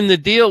may win the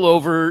deal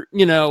over,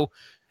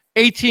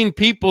 18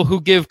 people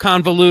who give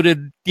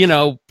convoluted,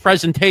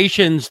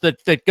 presentations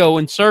that go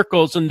in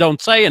circles and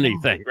don't say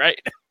anything,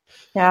 right?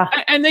 Yeah.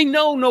 And they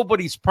know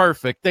nobody's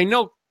perfect. They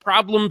know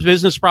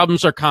business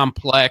problems are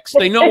complex.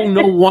 They know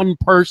no one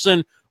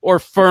person or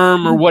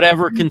firm or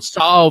whatever can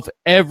solve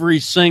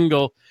every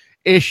single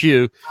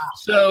issue.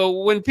 So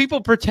when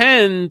people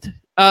pretend,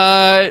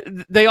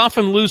 they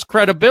often lose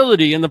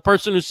credibility. And the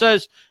person who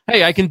says,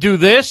 hey, I can do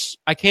this,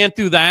 I can't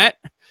do that.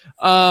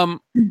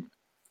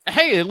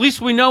 Hey, at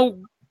least we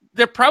know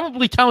they're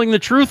probably telling the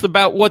truth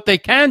about what they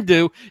can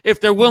do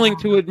if they're willing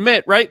to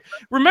admit, right?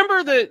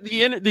 Remember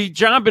the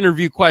job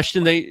interview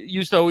question, they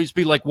used to always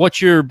be like, what's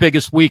your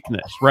biggest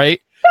weakness, right?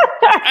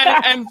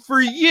 and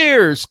for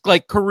years,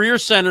 like career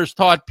centers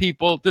taught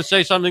people to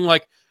say something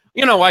like,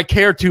 I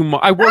care too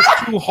much. I work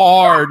too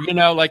hard.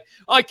 Like,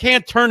 I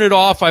can't turn it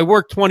off. I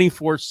work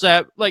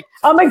 24/7. Like,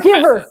 I'm a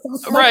giver.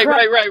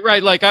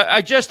 Right. Like,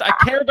 I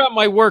care about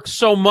my work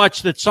so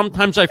much that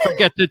sometimes I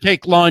forget to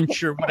take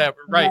lunch or whatever.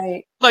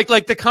 Right.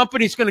 Like the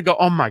company's going to go,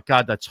 oh my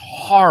God, that's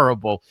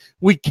horrible.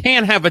 We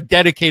can't have a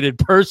dedicated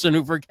person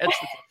who forgets.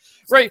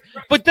 Right.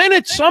 But then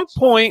at some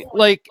point,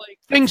 like,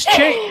 things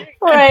change.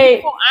 Right.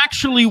 People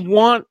actually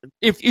want,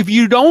 if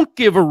you don't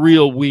give a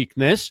real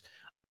weakness,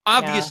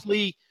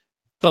 obviously,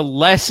 the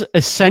less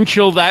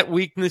essential that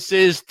weakness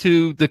is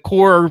to the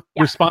core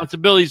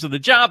responsibilities of the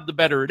job, the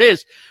better it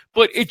is.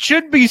 But it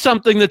should be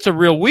something that's a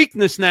real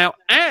weakness now,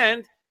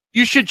 and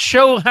you should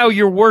show how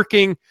you're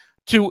working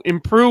to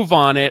improve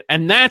on it,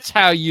 and that's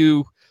how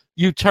you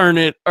turn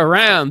it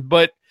around.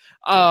 But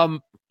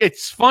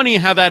it's funny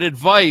how that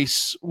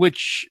advice,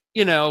 which,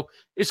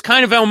 is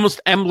kind of almost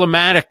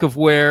emblematic of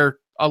where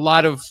a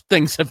lot of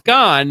things have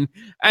gone.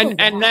 And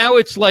now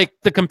it's like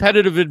the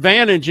competitive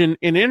advantage in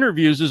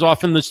interviews is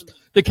often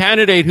the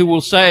candidate who will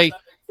say,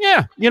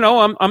 yeah,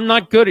 I'm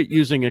not good at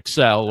using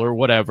Excel or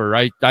whatever.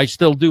 I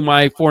still do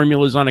my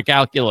formulas on a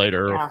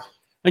calculator. Yeah.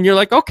 And you're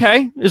like,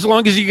 okay, as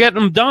long as you get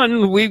them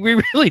done, we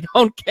really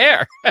don't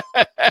care.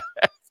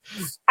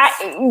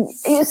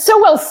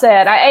 So well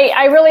said.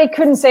 I really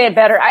couldn't say it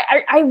better.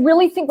 I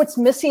really think what's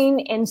missing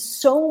in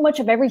so much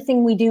of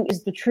everything we do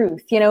is the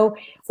truth.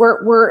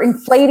 We're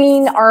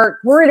inflating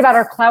worried about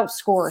our clout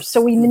scores. So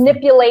we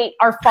manipulate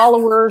our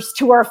followers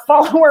to our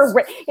follower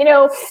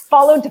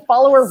to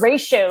follower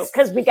ratio,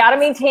 because we got to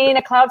maintain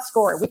a clout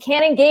score. We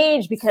can't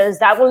engage because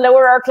that will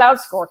lower our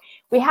clout score.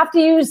 We have to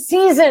use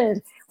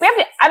seasoned. We have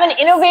to have an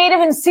innovative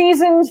and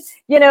seasoned,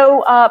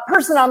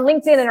 person on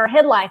LinkedIn in our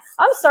headline.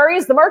 I'm sorry,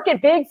 is the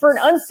market big for an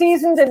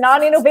unseasoned and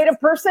non-innovative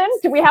person?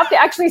 Do we have to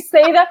actually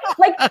say that?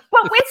 But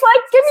it's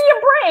like, give me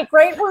a break,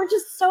 right? We're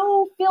just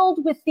so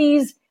filled with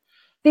this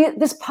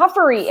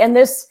puffery and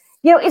this,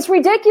 it's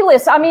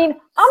ridiculous. I mean,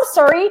 I'm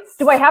sorry,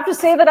 do I have to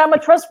say that I'm a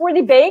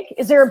trustworthy bank?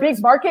 Is there a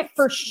big market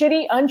for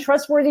shitty,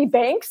 untrustworthy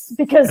banks?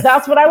 Because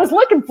that's what I was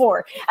looking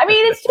for. I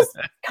mean, it's just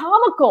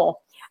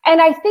comical. And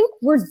I think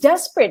we're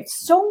desperate.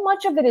 So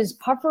much of it is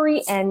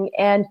puffery and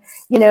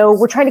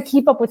we're trying to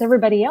keep up with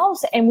everybody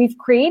else. And we've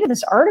created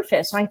this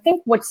artifice. And I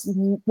think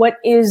what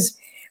is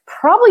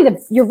probably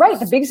you're right,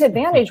 the biggest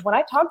advantage when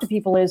I talk to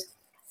people is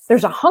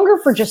there's a hunger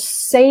for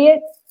just say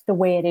it the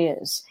way it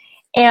is.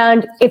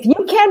 And if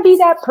you can be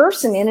that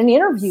person in an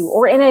interview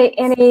or in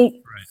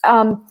a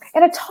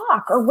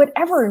talk or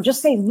whatever, and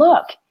just say,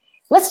 look,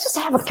 let's just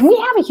can we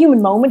have a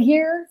human moment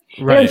here?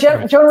 Right,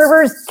 Joan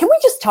Rivers, can we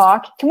just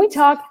talk? Can we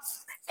talk?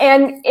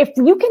 And if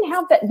you can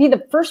have that be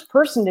the first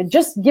person to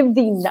just give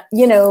the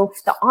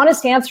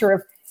honest answer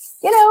of,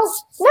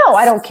 no,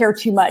 I don't care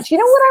too much. You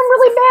know what I'm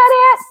really bad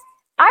at?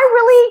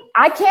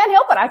 I can't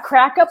help it. I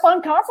crack up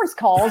on conference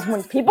calls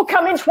when people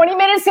come in 20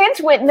 minutes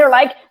into it and they're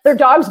like, their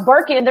dog's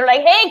barking and they're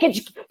like, hey,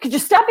 could you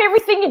stop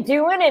everything you're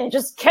doing and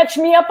just catch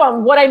me up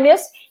on what I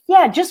missed?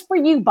 Yeah, just for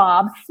you,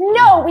 Bob.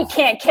 No, we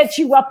can't catch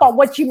you up on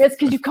what you missed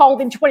because you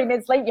called in 20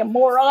 minutes late, you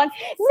moron.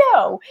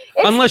 No.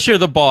 Unless you're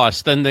the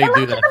boss, then they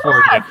do that for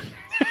you.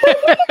 But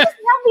we can just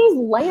have these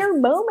layer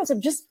moments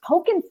of just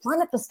poking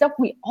fun at the stuff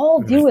we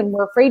all do and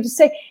we're afraid to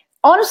say.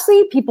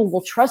 Honestly, people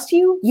will trust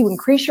you. You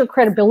increase your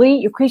credibility,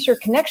 you increase your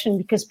connection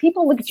because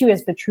people look at you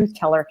as the truth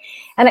teller.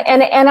 And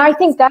I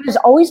think that has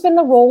always been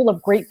the role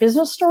of great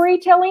business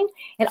storytelling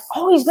and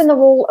always been the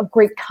role of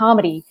great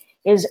comedy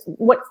is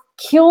what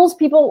kills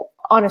people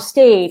on a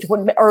stage,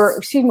 what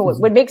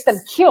makes them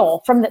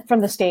kill from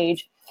the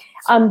stage.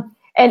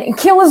 And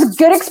kill is a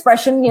good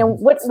expression. You know,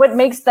 what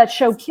makes that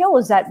show kill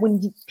is that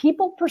when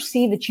people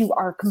perceive that you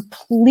are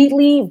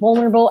completely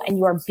vulnerable and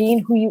you are being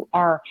who you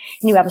are,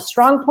 and you have a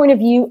strong point of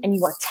view and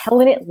you are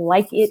telling it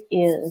like it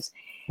is,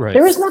 Right.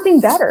 there is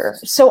nothing better.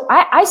 So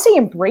I say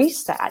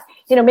embrace that.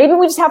 You know, maybe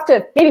we just have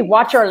to maybe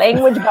watch our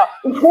language about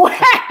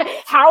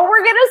how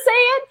we're going to say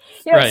it.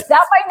 You know, Right.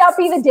 that might not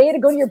be the day to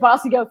go to your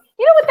boss and go,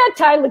 you know what, that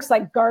tie looks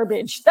like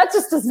garbage. That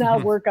just does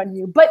not work on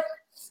you. But,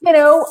 you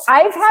know,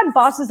 I've had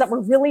bosses that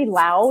were really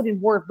loud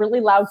and wore really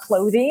loud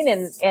clothing.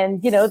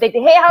 And you know, they'd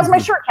hey, how's my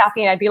shirt,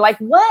 Kathy? And I'd be like,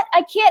 what?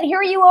 I can't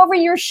hear you over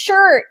your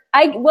shirt.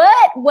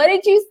 What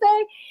did you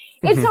say?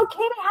 It's okay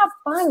to have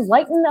fun.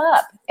 Lighten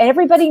up.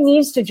 Everybody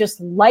needs to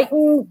just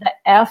lighten the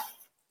F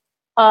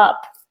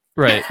up.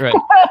 Right. Yeah.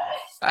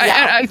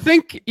 I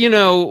think, you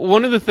know,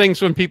 one of the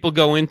things when people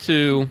go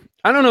into,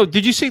 I don't know,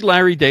 did you see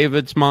Larry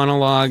David's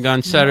monologue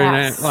on Saturday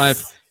Night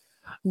Live?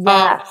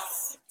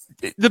 Yes.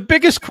 The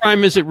biggest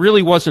crime is it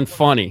really wasn't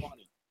funny.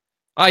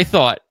 I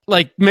thought,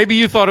 like, maybe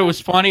you thought it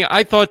was funny.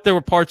 I thought there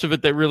were parts of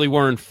it that really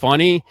weren't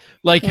funny.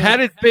 Like, had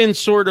it been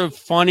sort of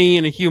funny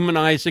in a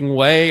humanizing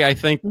way, I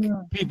think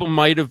people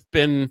might have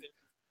been,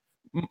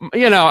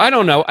 you know, I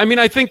don't know. I mean,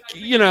 I think,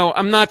 you know,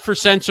 I'm not for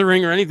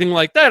censoring or anything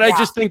like that. I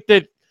just think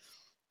that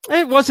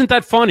it wasn't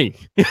that funny.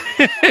 He's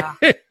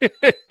been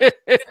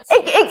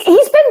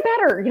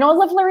better. You know, I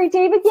love Larry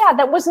David. Yeah,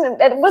 that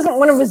wasn't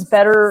one of his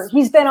better.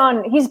 He's been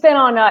on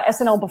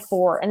SNL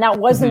before, and that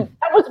wasn't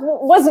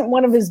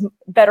one of his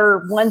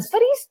better ones. But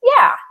he's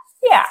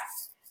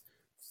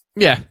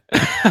yeah.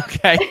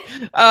 Okay.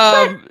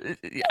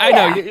 I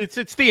know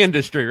it's the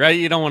industry, right?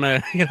 You don't want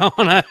to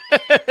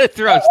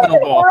throw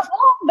snowballs.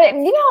 But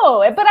you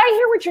know, but I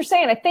hear what you're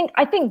saying.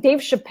 I think Dave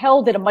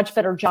Chappelle did a much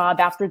better job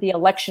after the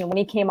election when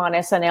he came on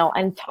SNL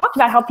and talked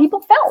about how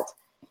people felt.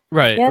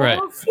 Right. You know? Right.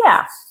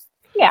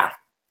 Yeah.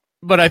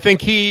 But I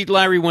think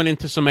Larry went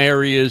into some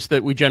areas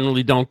that we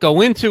generally don't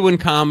go into in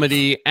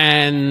comedy,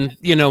 and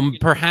you know,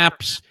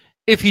 perhaps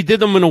if he did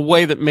them in a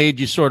way that made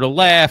you sort of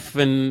laugh,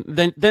 and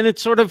then it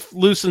sort of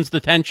loosens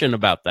the tension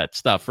about that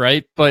stuff,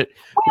 right? But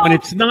when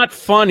it's not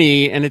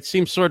funny and it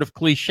seems sort of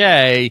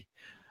cliche,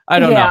 I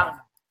don't know.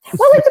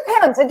 Well, it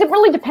depends. It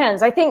really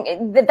depends. I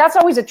think that's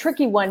always a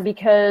tricky one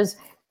because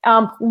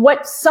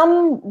what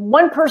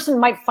one person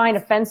might find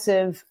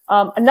offensive,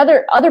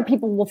 other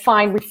people will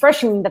find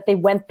refreshing that they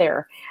went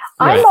there.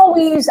 Right.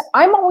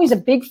 I'm always a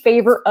big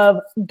favor of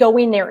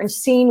going there and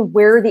seeing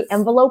where the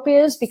envelope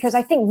is, because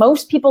I think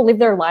most people live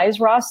their lives,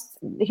 Ross.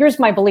 Here's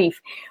my belief.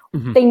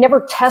 They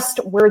never test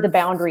where the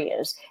boundary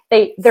is.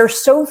 They're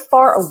so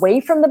far away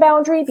from the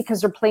boundary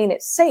because they're playing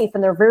it safe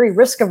and they're very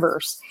risk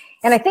averse.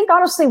 And I think,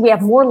 honestly, we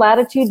have more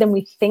latitude than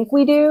we think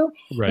we do.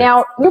 Right.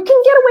 Now, you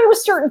can get away with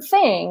certain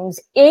things,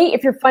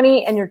 if you're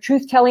funny and you're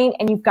truth-telling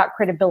and you've got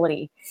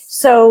credibility.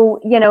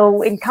 So, you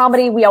know, in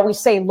comedy, we always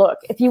say, look,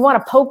 if you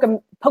want to poke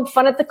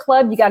fun at the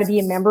club, you got to be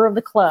a member of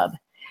the club.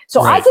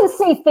 So I can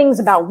say things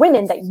about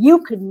women that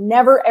you could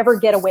never, ever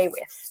get away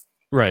with.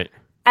 Right.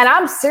 And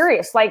I'm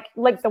serious. Like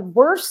the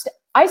worst,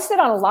 I sit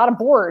on a lot of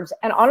boards,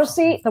 and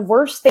honestly, the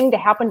worst thing to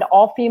happen to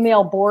all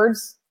female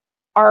boards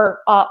are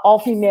all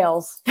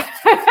females.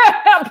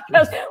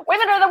 Because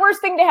women are the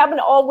worst thing to happen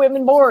to all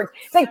women boards.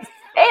 It's like,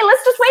 hey,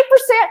 let's just wait for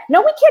Sandra.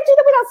 No, we can't do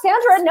that without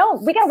Sandra. No,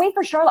 we got to wait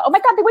for Charlotte. Oh my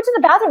God, they went to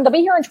the bathroom. They'll be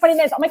here in 20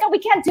 minutes. Oh my God, we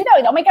can't do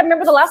that. Oh my God,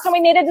 remember the last time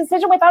we made a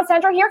decision without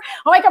Sandra here?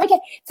 Oh my God, we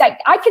can't.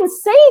 I can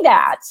say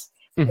that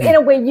in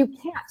a way you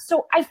can't.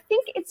 So I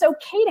think it's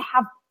okay to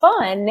have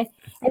fun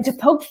and to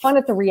poke fun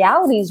at the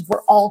realities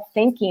we're all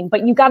thinking.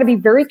 But you got to be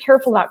very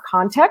careful about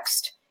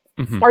context.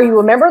 Are you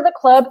a member of the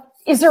club?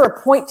 Is there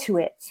a point to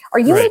it? Are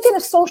you making a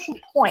social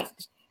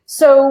point?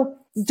 So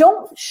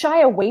don't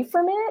shy away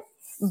from it,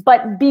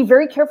 but be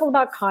very careful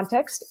about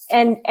context.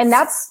 And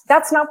that's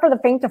not for the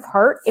faint of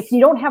heart. If you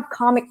don't have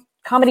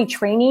comedy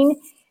training,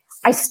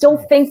 I still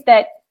think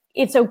that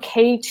it's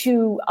okay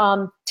to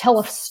tell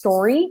a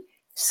story.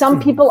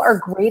 Some people are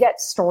great at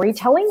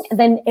storytelling. And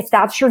then if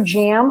that's your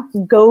jam,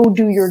 go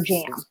do your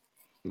jam.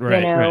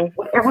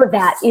 Whatever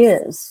that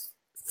is.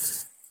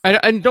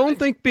 I don't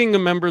think being a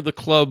member of the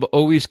club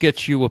always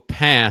gets you a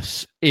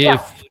pass if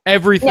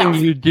everything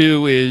you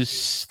do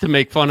is to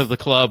make fun of the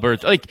club, or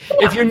like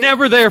if you're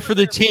never there for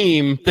the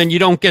team, then you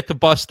don't get to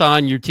bust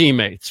on your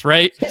teammates,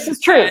 right? This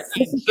is true.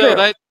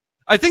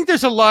 I think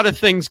there's a lot of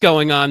things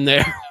going on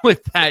there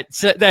with that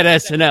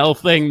SNL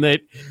thing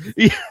that,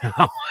 you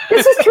know.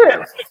 This is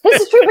true.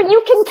 But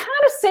you can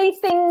kind of say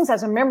things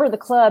as a member of the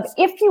club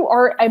if you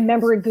are a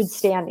member in good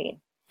standing.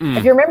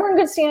 If you're a member in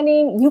good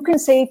standing, you can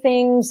say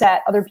things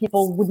that other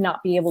people would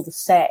not be able to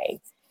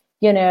say,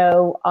 you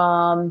know,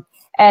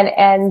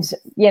 and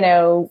you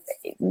know,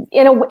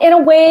 in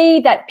a way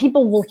that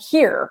people will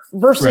hear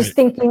versus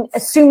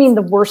assuming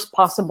the worst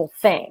possible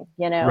thing,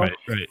 you know. Right.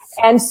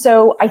 And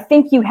so I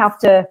think you're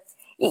right.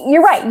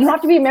 You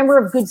have to be a member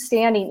of good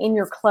standing in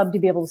your club to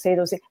be able to say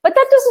those things. But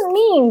that doesn't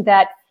mean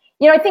that,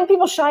 you know, I think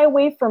people shy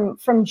away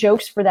from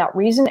jokes for that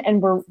reason,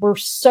 and we're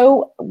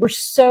so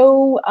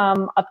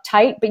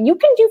uptight. But you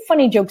can do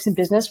funny jokes in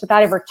business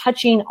without ever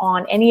touching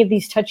on any of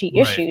these touchy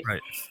issues. Right.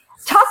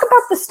 Talk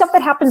about the stuff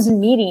that happens in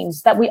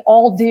meetings that we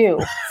all do.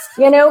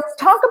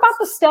 Talk about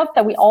the stuff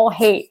that we all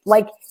hate,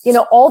 like,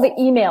 all the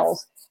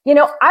emails. I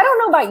don't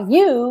know about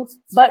you,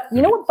 but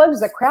you know what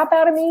bugs the crap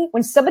out of me?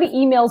 When somebody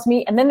emails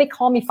me and then they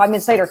call me 5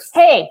 minutes later,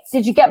 hey,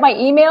 did you get my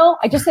email?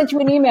 I just sent you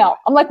an email.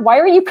 I'm like, why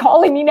are you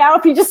calling me now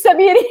if you just sent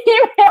me an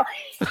email?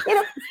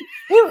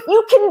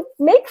 You can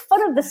make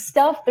fun of the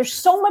stuff. There's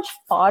so much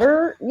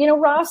fodder,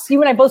 Ross,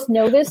 you and I both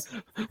know this.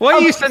 Why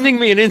are you sending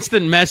me an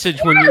instant message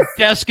when your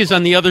desk is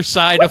on the other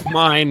side of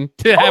mine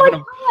to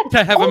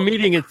have a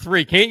meeting at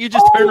 3? Can't you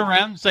just turn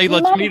around and say,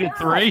 let's meet at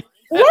 3?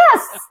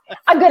 Yes,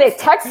 I'm going to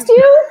text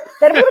you,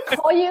 then I'm going to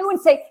call you and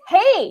say,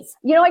 hey,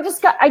 I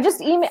just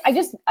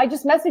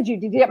messaged you.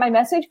 Did you get my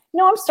message?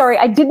 No, I'm sorry.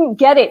 I didn't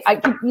get it.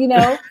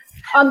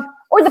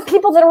 Or the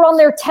people that are on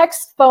their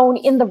text phone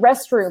in the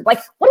restroom. Like,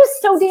 what is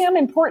so damn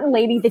important,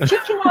 lady, that you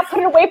cannot put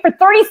it away for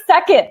 30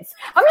 seconds?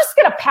 I'm just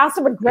going to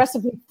passive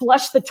aggressively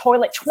flush the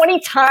toilet 20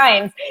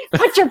 times.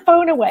 Put your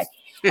phone away.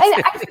 And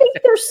I think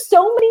there's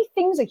so many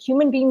things that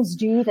human beings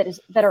do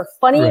that are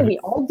funny, and we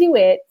all do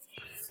it.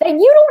 That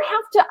you don't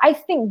have to, I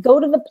think, go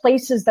to the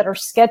places that are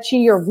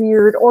sketchy or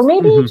weird, or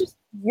maybe just,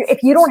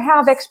 if you don't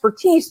have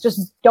expertise,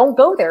 just don't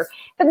go there.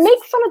 But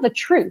make fun of the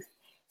truth.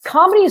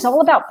 Comedy is all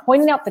about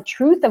pointing out the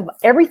truth of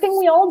everything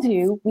we all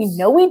do. We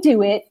know we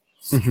do it.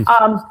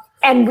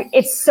 And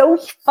it's so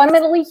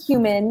fundamentally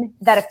human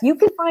that if you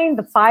can find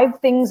the 5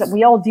 things that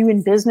we all do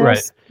in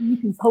business, you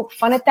can poke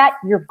fun at that,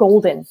 you're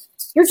golden.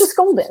 You're just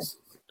golden.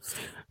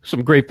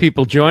 Some great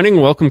people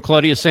joining. Welcome,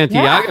 Claudia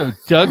Santiago,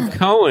 Doug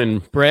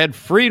Cohen, Brad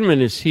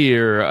Friedman is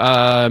here.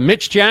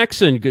 Mitch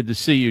Jackson, good to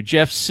see you.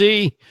 Jeff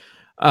C.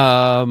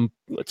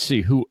 Let's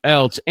see, who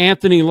else?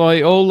 Anthony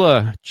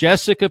Loyola,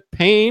 Jessica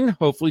Payne,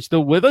 hopefully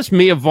still with us.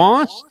 Mia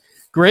Voss,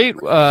 great.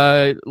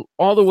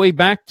 All the way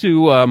back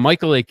to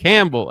Michael A.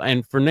 Campbell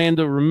and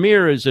Fernando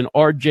Ramirez and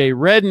R.J.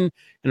 Redden.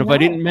 And if I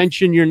didn't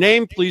mention your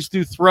name, please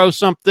do throw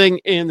something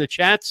in the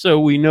chat so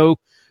we know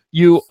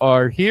you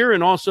are here.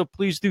 And also,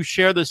 please do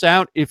share this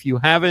out if you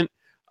haven't.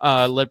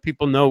 Let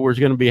people know we're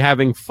going to be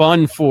having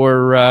fun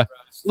for a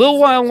little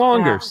while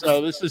longer.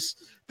 So this is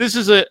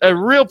a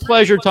real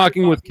pleasure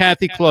talking with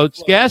Kathy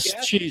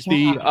Klotz-Guest. She's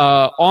the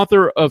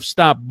author of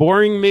Stop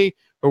Boring Me.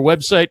 Her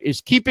website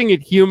is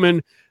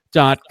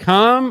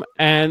keepingithuman.com.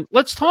 And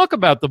let's talk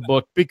about the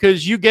book,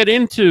 because you get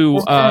into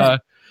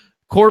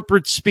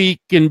corporate speak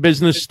and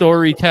business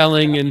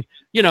storytelling, and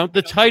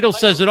the title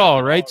says it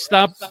all, right?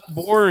 Stop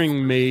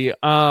boring me.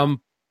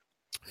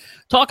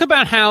 Talk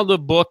about how the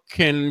book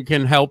can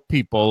help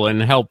people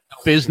and help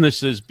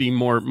businesses be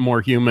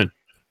more human.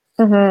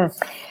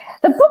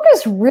 The book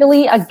is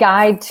really a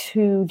guide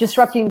to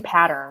disrupting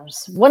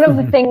patterns. One of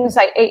the things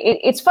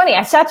it's funny.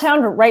 I sat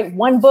down to write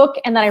one book,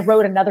 and then I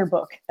wrote another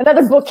book.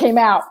 Another book came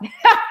out.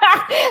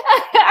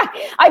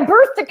 I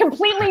birthed a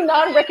completely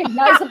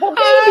non-recognizable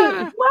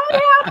baby.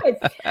 What happened?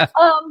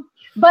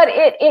 But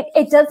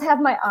it does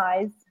have my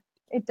eyes.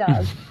 It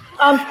does.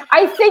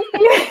 I think,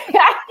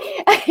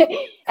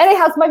 and it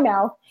has my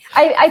mouth.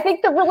 I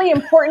think the really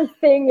important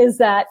thing is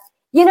that,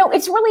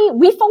 it's really,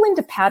 we fall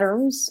into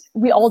patterns.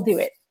 We all do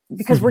it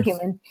because we're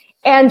human.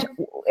 And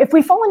if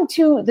we fall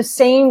into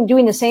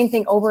doing the same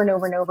thing over and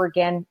over and over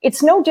again,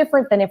 it's no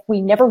different than if we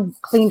never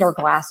cleaned our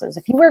glasses.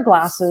 If you wear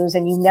glasses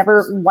and you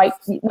never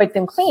wipe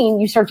them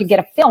clean, you start to get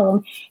a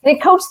film, and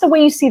it coats the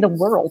way you see the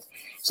world.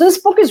 So this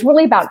book is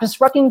really about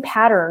disrupting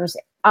patterns,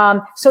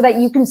 so that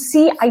you can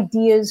see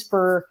ideas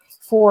for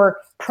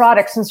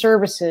products and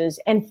services,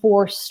 and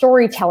for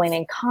storytelling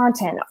and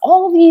content,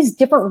 all these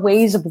different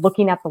ways of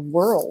looking at the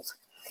world.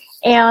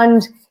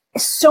 And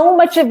so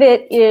much of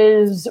it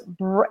is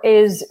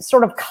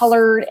sort of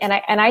colored, and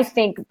I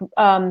think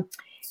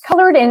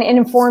colored and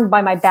informed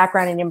by my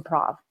background in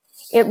improv.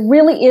 It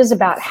really is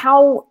about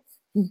how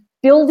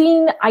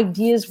building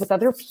ideas with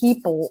other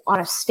people on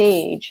a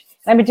stage.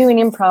 I've been doing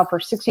improv for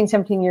 16,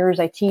 17 years.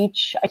 I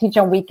teach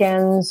on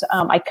weekends.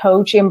 I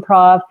coach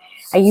improv.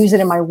 I use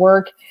it in my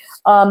work.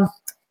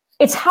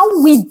 It's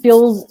how we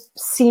build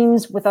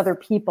scenes with other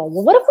people.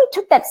 Well, what if we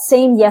took that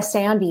same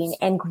yes-anding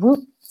and group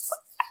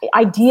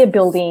idea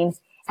building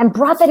and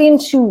brought that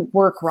into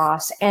work,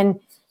 Ross, and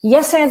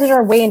yes-anded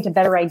our way into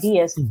better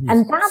ideas?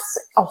 And that's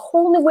a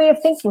whole new way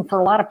of thinking for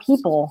a lot of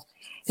people,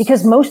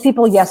 because most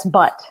people yes,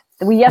 but.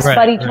 We yes,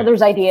 but each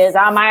other's ideas.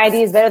 My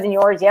idea is better than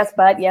yours. Yes,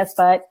 but.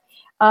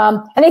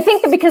 And they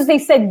think that because they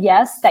said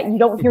yes, that you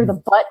don't hear the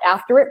but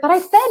after it. But I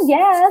said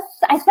yes.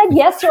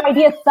 Your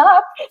idea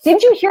sucked.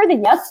 Didn't you hear the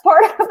yes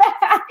part of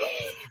that?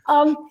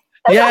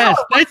 Yes,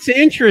 that's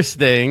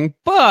interesting.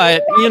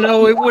 But,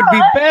 it would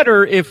be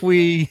better if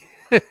we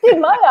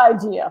did my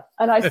idea.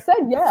 And I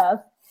said yes.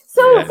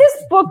 So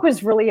this book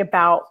was really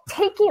about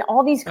taking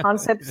all these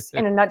concepts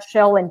in a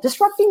nutshell and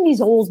disrupting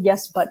these old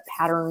yes, but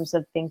patterns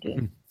of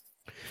thinking.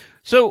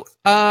 So,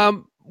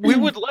 we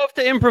would love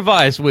to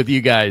improvise with you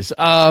guys.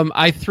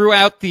 I threw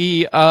out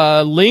the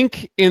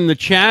link in the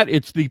chat.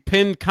 It's the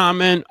pinned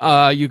comment.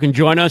 You can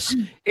join us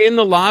in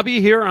the lobby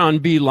here on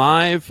Be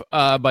Live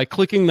by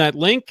clicking that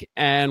link,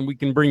 and we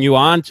can bring you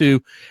on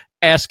to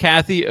ask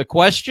Kathy a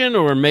question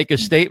or make a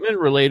statement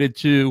related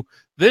to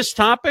this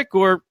topic,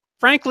 or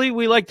frankly,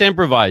 we like to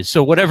improvise.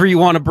 So whatever you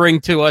want to bring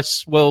to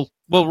us, we'll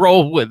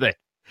roll with it.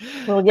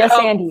 Well, yes,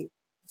 Andy.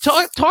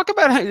 Talk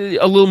about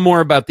a little more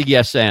about the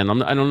yes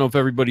and. I don't know if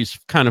everybody's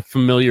kind of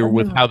familiar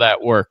with how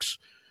that works.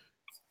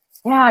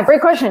 Yeah,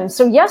 great question.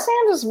 So yes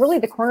and is really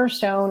the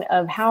cornerstone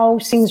of how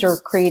scenes are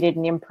created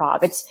in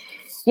improv. It's,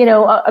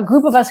 a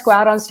group of us go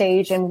out on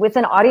stage, and with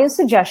an audience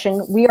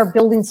suggestion, we are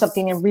building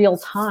something in real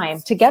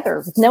time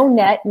together with no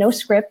net, no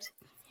script.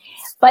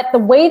 But the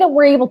way that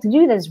we're able to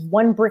do this is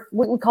one brick,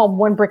 what we call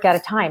one brick at a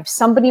time.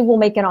 Somebody will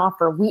make an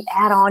offer, we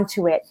add on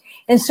to it.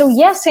 And so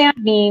yes and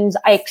means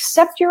I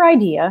accept your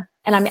idea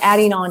and I'm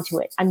adding on to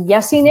it. I'm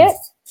yesing it,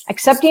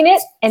 accepting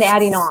it, and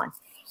adding on.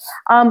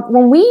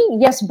 When we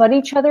yes but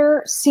each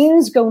other,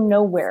 scenes go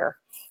nowhere.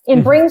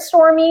 In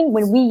brainstorming,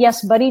 when we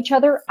yes but each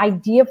other,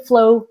 idea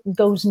flow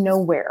goes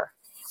nowhere.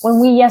 When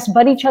we yes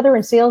but each other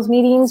in sales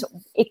meetings,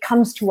 it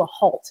comes to a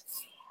halt.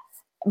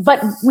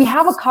 But we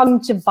have a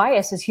cognitive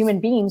bias as human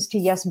beings to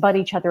yes but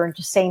each other and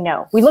to say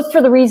no. We look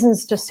for the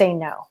reasons to say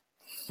no.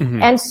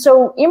 And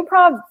so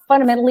improv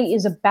fundamentally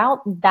is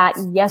about that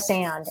yes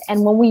and.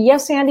 And when we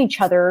yes and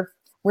each other,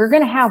 we're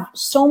going to have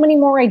so many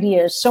more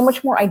ideas, so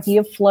much more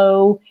idea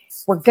flow.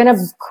 We're going to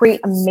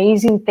create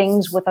amazing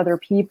things with other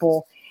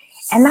people.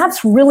 And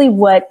that's really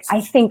what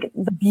I think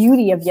the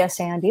beauty of yes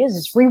and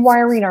is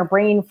rewiring our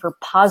brain for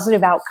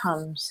positive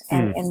outcomes.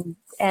 And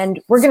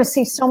we're going to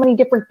see so many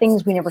different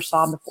things we never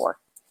saw before.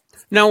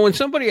 Now, when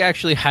somebody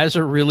actually has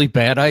a really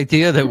bad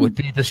idea that would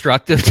be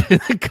destructive to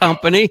the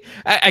company,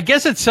 I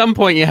guess at some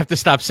point you have to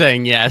stop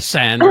saying yes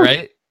and,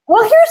 right?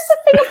 Well, here's the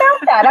thing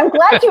about that. I'm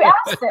glad you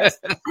asked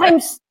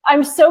this.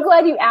 I'm so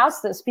glad you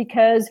asked this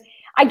because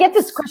I get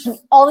this question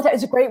all the time.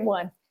 It's a great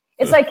one.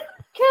 It's like,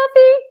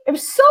 Kathy, if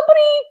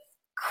somebody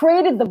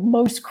created the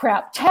most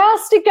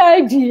craptastic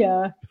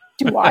idea,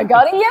 do I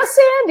got a yes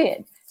and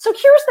it? So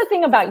here's the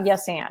thing about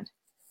yes and.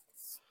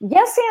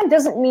 Yes and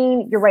doesn't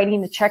mean you're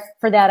writing the check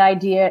for that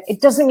idea.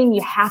 It doesn't mean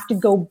you have to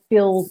go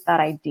build that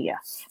idea.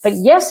 But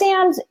yes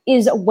and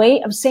is a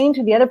way of saying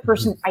to the other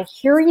person, I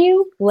hear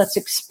you, let's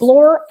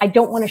explore. I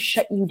don't want to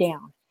shut you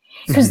down.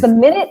 Because the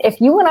minute, if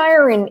you and I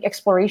are in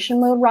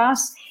exploration mode,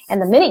 Ross, and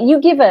the minute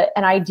you give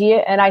an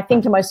idea and I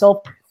think to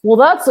myself, well,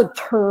 that's a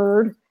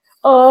turd.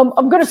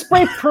 I'm going to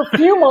spray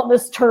perfume on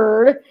this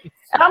turd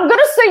and I'm going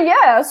to say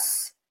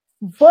yes,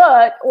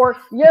 but, or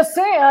yes,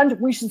 and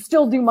we should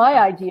still do my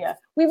idea.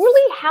 We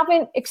really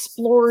haven't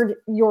explored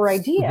your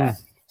idea.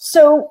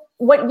 So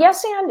what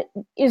yes and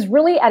is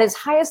really at its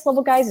highest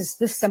level, guys, is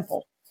this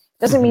simple.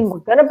 Doesn't mean we're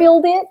going to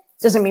build it.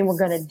 Doesn't mean we're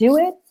going to do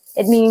it.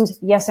 It means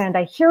yes and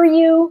I hear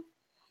you.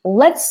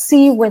 Let's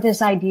see where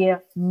this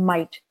idea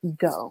might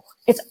go.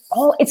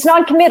 It's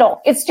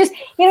non-committal. It's just,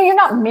 you're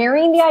not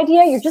marrying the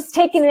idea. You're just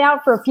taking it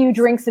out for a few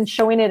drinks and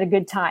showing it a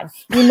good time.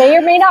 You may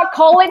or may not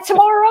call it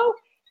tomorrow.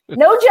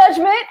 No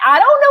judgment. I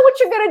don't know what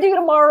you're going to do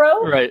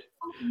tomorrow. Right.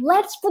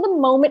 Let's, for the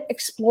moment,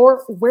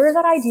 explore where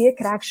that idea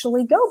could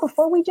actually go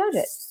before we judge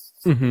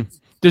it.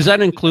 Does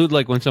that include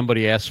like when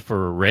somebody asks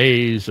for a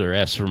raise or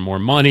asks for more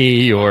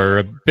money or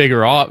a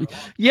bigger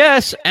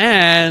yes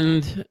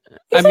and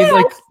I mean,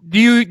 like, do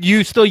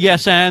you still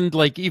yes and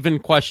like even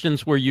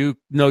questions where you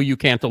know you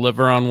can't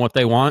deliver on what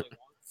they want?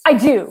 I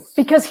do,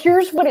 because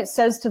here's what it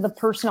says to the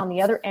person on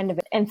the other end of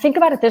it. And think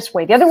about it this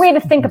way. The other way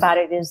to think about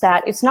it is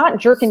that it's not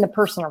jerking the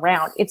person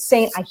around. It's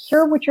saying, I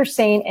hear what you're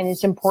saying and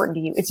it's important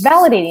to you. It's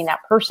validating that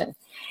person.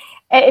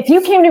 If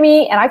you came to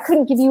me and I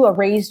couldn't give you a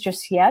raise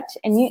just yet,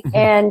 and you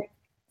and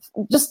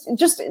just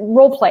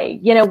role play,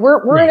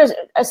 we're in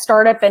a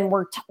startup and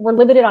we're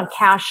limited on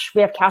cash.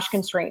 We have cash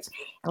constraints.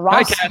 And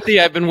Ross, hi,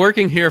 Kathy. I've been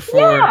working here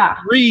for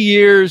 3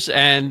 years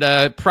and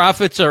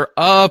profits are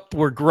up.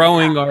 We're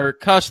growing our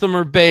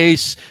customer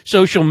base.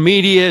 Social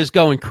media is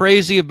going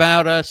crazy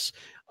about us.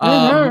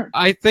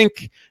 I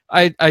think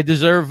I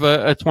deserve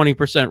a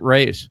 20%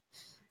 raise.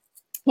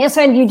 Yes,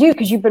 and you do,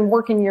 because you've been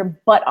working your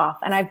butt off,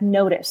 and I've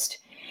noticed.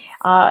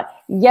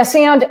 Yes,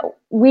 and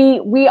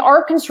we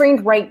are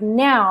constrained right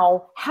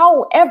now.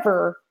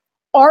 However,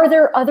 are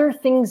there other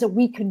things that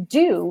we could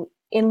do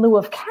in lieu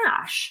of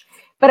cash?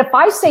 But if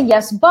I say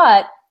yes,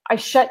 but I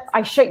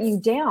shut you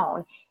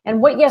down.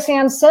 And what yes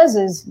and says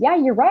is, yeah,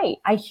 you're right.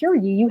 I hear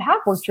you. You have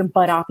worked your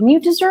butt off and you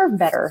deserve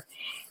better.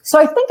 So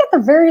I think at the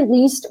very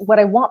least, what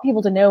I want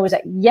people to know is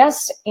that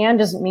yes and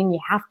doesn't mean you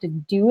have to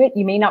do it.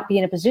 You may not be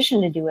in a position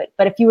to do it.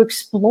 But if you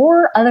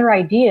explore other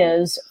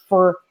ideas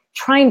for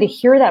trying to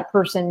hear that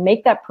person,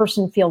 make that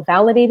person feel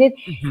validated,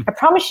 I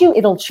promise you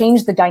it'll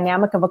change the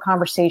dynamic of a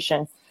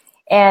conversation.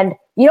 And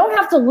you don't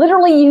have to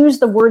literally use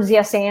the words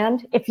yes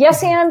and. If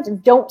yes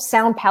and don't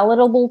sound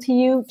palatable to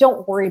you,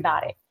 don't worry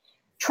about it.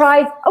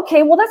 Try,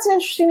 okay, well, that's an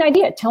interesting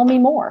idea. Tell me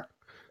more.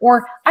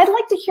 Or I'd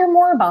like to hear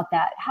more about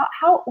that.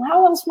 How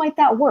else might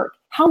that work?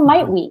 How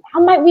might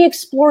we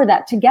explore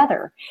that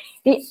together?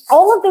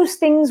 All of those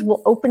things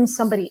will open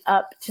somebody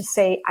up to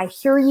say, I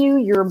hear you,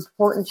 you're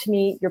important to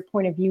me, your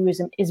point of view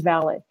is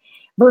valid.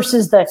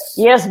 Versus the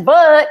yes,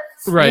 but,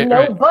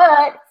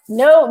 but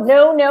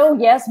no,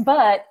 yes,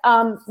 but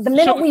the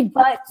minute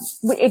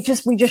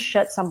we just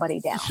shut somebody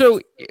down.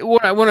 So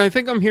what I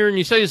think I'm hearing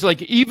you say is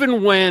like,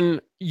 even when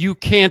you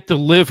can't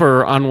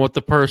deliver on what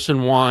the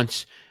person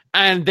wants,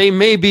 and they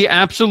may be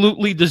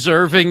absolutely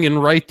deserving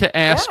and right to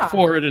ask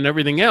for it and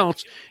everything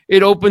else,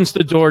 it opens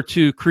the door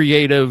to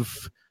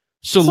creative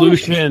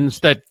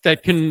solutions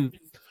that can,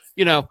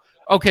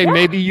 okay,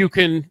 maybe you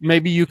can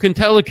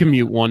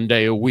telecommute one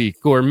day a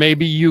week, or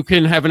maybe you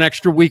can have an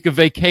extra week of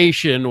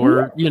vacation,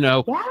 or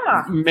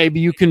maybe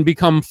you can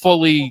become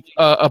fully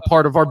a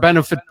part of our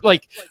benefit.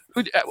 Like,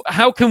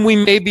 how can we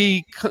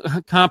maybe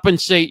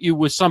compensate you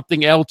with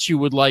something else you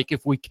would like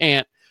if we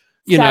can't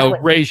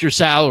raise your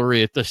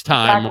salary at this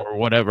time or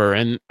whatever?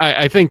 And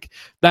I think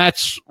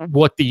that's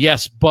what the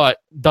yes but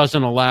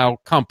doesn't allow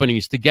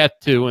companies to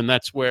get to, and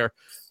that's where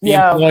the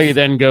employee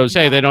then goes,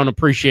 hey, they don't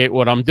appreciate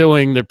what I'm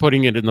doing. They're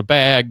putting it in the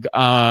bag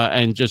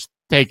and just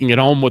taking it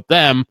home with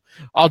them.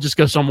 I'll just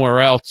go somewhere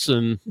else.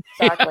 And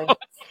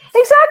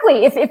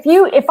Exactly.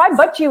 If I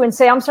butt you and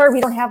say, I'm sorry, we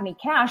don't have any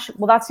cash,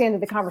 well, that's the end of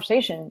the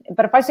conversation.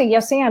 But if I say,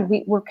 yes, and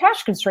we're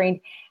cash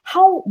constrained,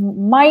 how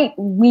might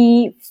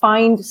we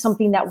find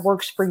something that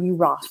works for you,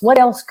 Ross? What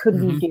else could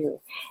we do?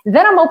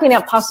 Then I'm opening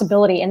up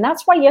possibility. And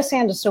that's why yes,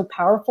 and is so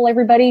powerful,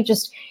 everybody,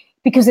 just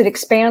because it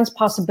expands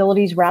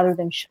possibilities rather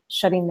than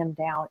shutting them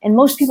down. And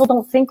most people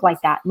don't think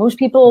like that. Most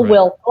people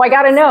will, I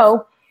got to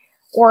know,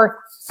 or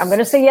I'm going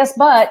to say yes,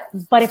 but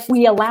if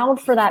we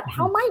allowed for that,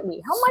 how might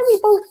we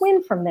both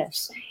win from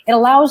this? It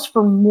allows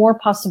for more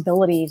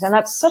possibilities. And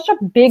that's such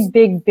a big,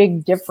 big,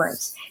 big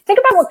difference. Think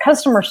about what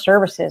customer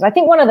service is. I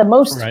think one of the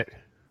most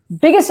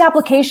biggest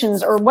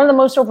applications, or one of the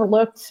most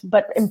overlooked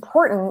but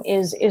important,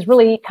 is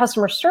really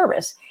customer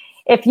service.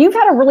 If you've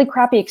had a really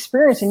crappy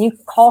experience and you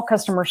call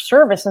customer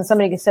service and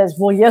somebody says,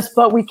 well, yes,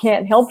 but we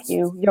can't help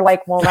you. You're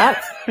like, well,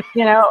 that's,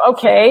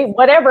 okay,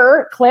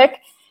 whatever, click.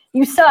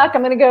 You suck.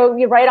 I'm going to go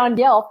right on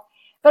Yelp.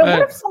 But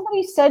what if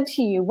somebody said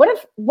to you, what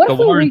if the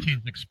warranty's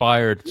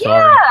expired?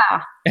 Sorry.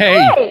 Yeah.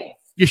 Hey,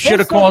 you should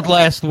have called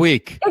last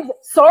week.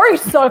 Sorry,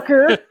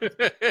 sucker.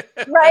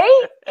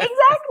 Right?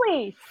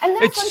 Exactly.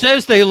 And it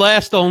says they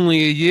last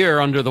only a year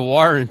under the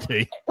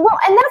warranty. Well,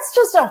 and that's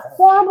just a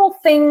horrible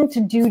thing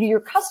to do to your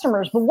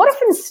customers. But what if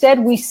instead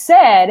we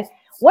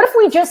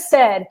just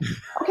said,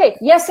 okay,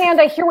 yes, and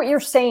I hear what you're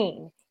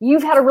saying.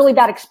 You've had a really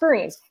bad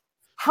experience.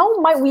 How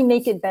might we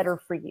make it better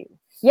for you?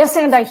 Yes,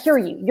 and I hear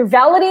you. You're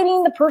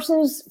validating the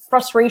person's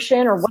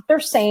frustration or what they're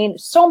saying.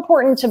 It's so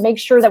important to make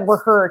sure that we're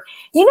heard.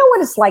 You know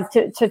what it's like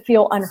to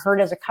feel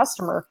unheard as a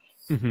customer.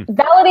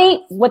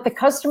 Validate what the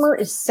customer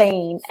is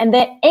saying, and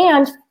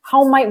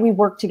how might we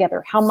work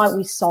together? How might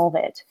we solve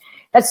it?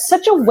 That's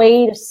such a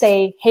way to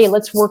say, hey,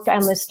 let's work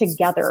on this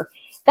together.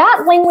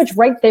 That language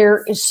right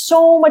there is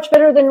so much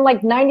better than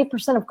like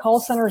 90% of call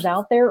centers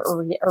out there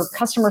or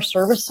customer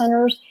service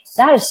centers.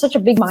 That is such a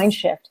big mind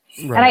shift.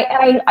 Right.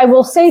 And I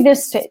will say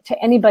this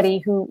to anybody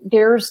who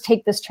dares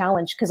take this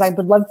challenge, because I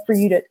would love for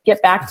you to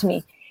get back to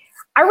me.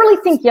 I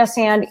really think yes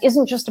and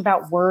isn't just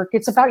about work.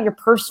 It's about your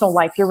personal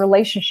life, your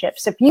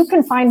relationships. If you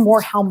can find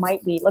more, how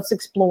might we? Let's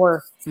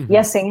explore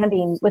yes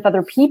anding with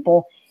other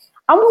people.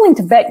 I'm willing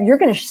to bet you're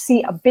going to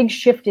see a big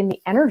shift in the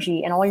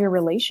energy in all your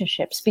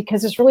relationships,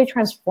 because it's really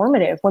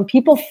transformative when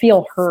people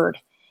feel heard.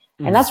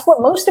 And that's what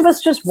most of us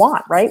just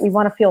want, right? We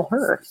want to feel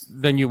heard.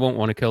 Then you won't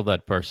want to kill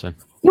that person.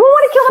 You won't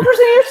want to kill the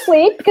person in your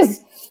sleep,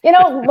 because,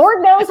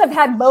 Lord knows I've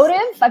had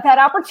motive. I've had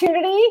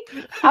opportunity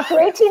after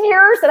 18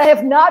 years that I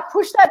have not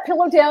pushed that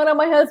pillow down on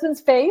my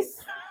husband's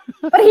face.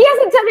 But he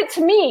hasn't done it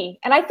to me.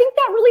 And I think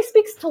that really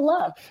speaks to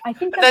love. I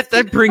think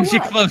that brings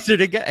you closer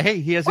to hey,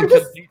 he hasn't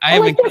killed me. I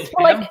haven't killed him.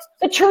 We're like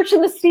the church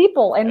and the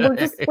steeple. And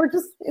we're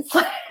just it's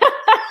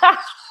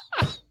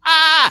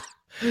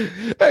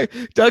like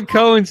Doug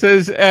Cohen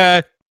says,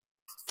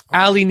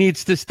 Allie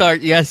needs to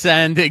start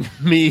yes-anding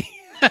me.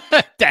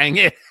 Dang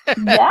it.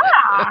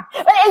 Yeah.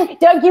 And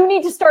Doug, you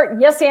need to start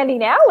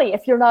yes-anding Allie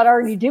if you're not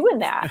already doing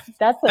that.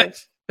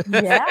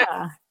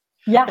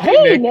 Yeah.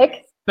 Hey,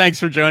 Nick. Thanks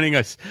for joining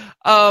us.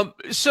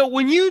 So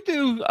when you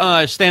do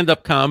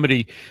stand-up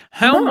comedy,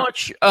 how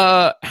much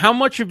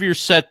of your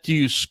set do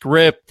you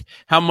script?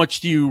 How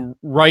much do you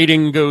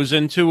writing goes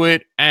into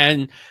it?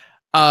 And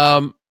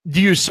do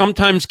you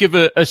sometimes give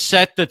a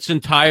set that's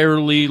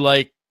entirely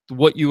like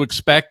what you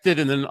expected,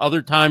 and then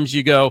other times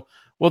you go,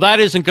 well,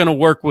 that isn't going to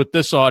work with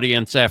this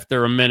audience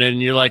after a minute,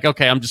 and you're like,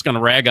 okay, I'm just going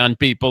to rag on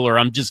people, or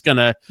I'm just going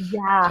to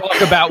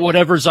talk about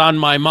whatever's on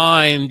my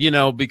mind,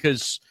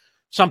 because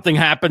something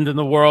happened in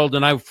the world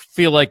and I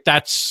feel like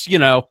that's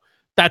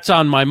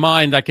on my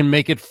mind. I can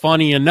make it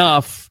funny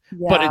enough,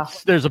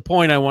 but there's a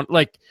point I want,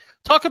 like,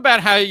 talk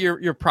about how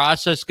your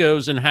process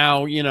goes and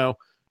how,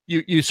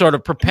 you sort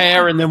of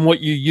prepare and then what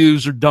you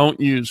use or don't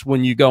use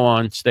when you go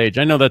on stage.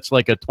 I know that's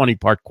like a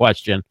 20-part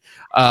question.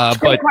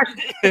 But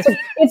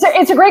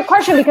it's a great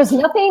question, because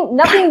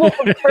nothing will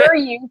prepare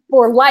you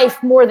for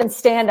life more than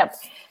stand-up.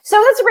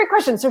 So that's a great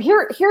question. So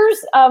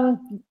here's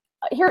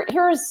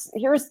here's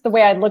the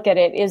way I look at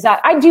it is that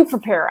I do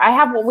prepare. I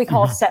have what we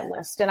call a set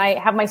list, and I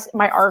have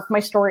my arc, my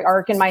story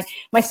arc, and my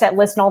set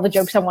list and all the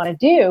jokes I want to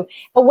do.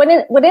 But what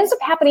ends up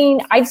happening,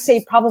 I'd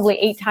say probably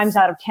 8 times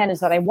out of 10 is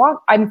that I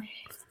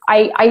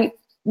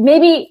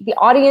maybe the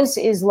audience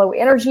is low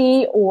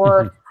energy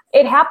or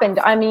it happened.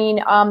 I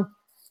mean,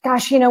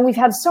 gosh, we've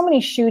had so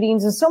many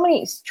shootings and so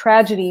many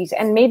tragedies,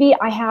 and maybe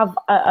I have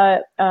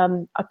a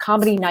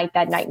comedy night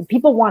that night and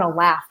people want to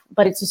laugh,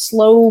 but it's a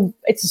slow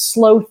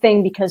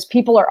thing because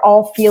people are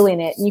all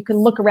feeling it. And you can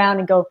look around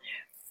and go,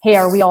 hey,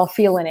 are we all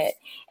feeling it?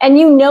 And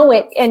you know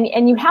it,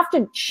 and you have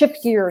to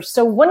shift gears.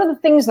 So one of the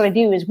things that I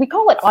do is we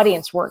call it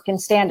audience work in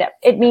stand-up.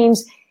 It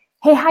means,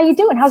 hey, how you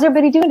doing? How's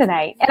everybody doing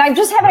tonight? And I'm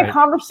just having a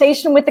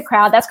conversation with the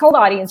crowd. That's called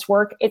audience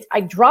work.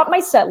 I drop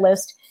my set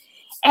list.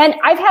 And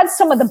I've had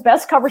some of the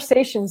best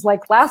conversations.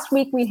 Like last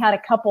week, we had a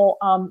couple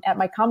at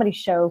my comedy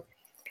show.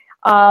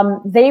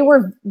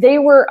 The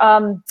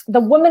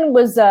woman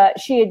was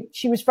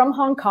she was from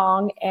Hong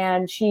Kong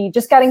and she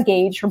just got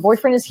engaged. Her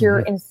boyfriend is here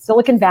in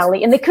Silicon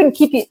Valley, and they couldn't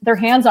keep their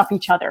hands off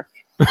each other.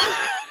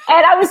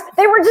 And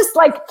they were just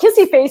like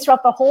kissy face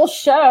throughout the whole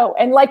show,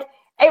 and like.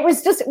 It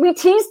was just, we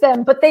teased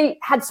them, but they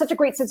had such a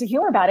great sense of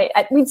humor about it.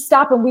 We'd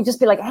stop and we'd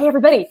just be like, hey,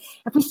 everybody,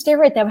 if we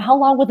stare at them, how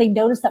long will they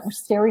notice that we're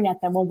staring at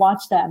them? We'll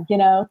watch them,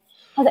 And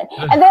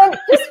then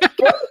just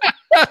goofy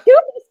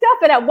stuff.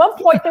 And at one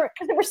point,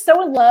 because they were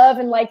so in love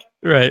and like,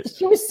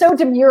 she was so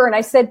demure. And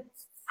I said,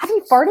 have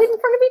you farted in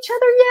front of each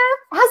other yet?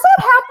 Has that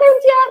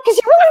happened yet? Because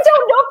you really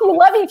don't know if you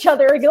love each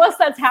other unless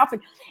that's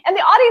happened. And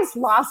the audience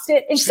lost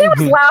it. And she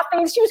was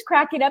laughing. She was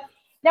cracking up.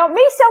 Now, it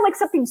may sound like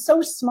something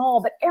so small,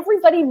 but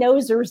everybody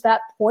knows there's that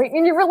point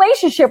in your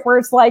relationship where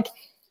it's like,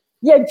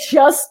 you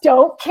just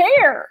don't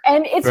care.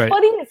 And it's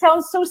funny. It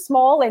sounds so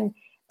small.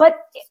 But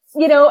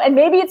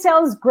maybe it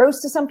sounds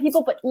gross to some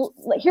people, but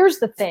here's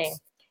the thing.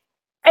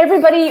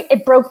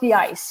 It broke the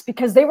ice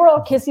because they were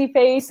all kissy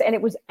face and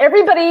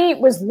everybody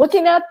was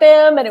looking at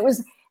them and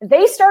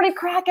they started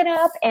cracking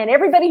up, and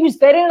everybody who's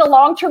been in a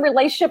long-term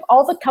relationship,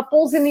 all the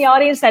couples in the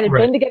audience that had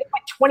been together for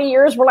like 20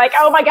 years were like,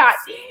 oh my God.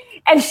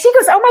 And she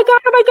goes, oh my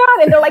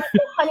God. And they're like, oh,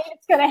 honey,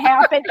 it's going to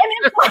happen. And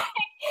it's like,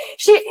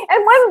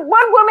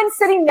 one woman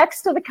sitting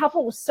next to the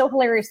couple was so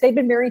hilarious. They've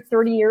been married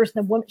 30 years.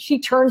 And she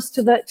turns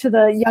to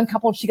the young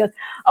couple and she goes,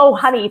 oh,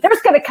 honey, there's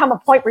going to come a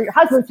point where your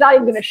husband's not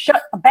even going to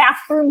shut the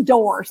bathroom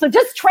door. So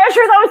just treasure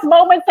those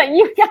moments that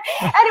you get.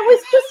 And it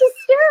was just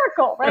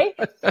hysterical, right?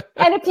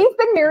 And if you've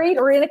been married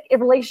or in a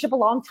relationship a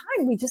long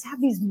time, we just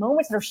have these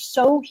moments that are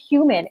so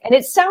human. And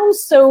it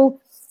sounds so,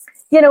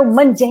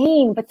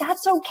 mundane, but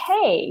that's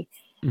okay.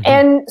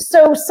 And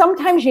so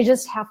sometimes you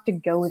just have to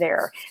go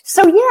there.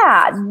 So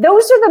yeah,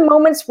 those are the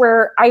moments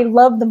where I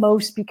love the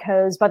most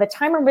because by the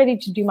time I'm ready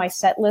to do my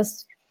set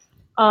list,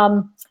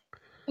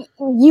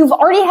 you've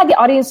already had the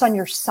audience on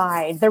your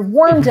side. They're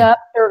warmed up.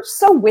 They're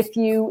so with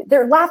you.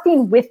 They're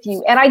laughing with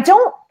you. And I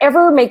don't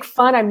ever make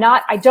fun.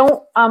 I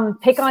don't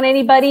pick on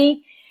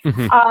anybody.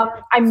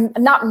 I'm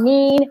not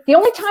mean. The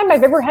only time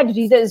I've ever had to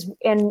do this,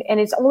 and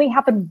it's only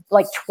happened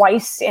like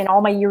twice in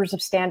all my years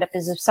of stand-up,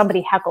 is if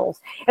somebody heckles.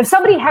 If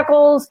somebody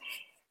heckles,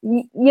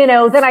 then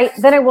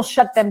I will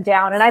shut them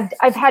down. And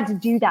I've had to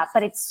do that,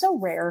 but it's so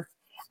rare.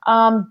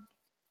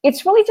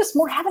 It's really just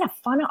more having a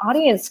fun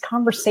audience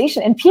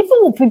conversation, and people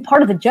will be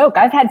part of the joke.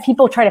 I've had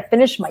people try to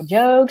finish my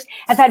jokes.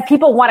 I've had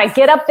people want to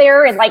get up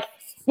there and like,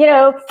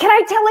 can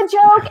I tell a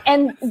joke?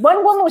 And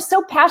one woman was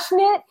so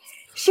passionate.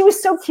 She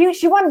was so cute.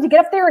 She wanted to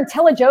get up there and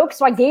tell a joke.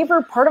 So I gave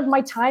her part of my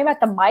time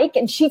at the mic,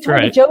 and she told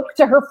the joke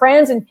to her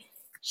friends. And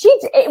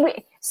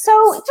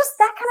so just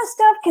that kind of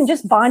stuff can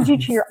just bond you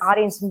to your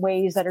audience in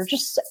ways that are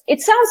just,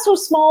 it sounds so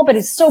small, but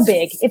it's so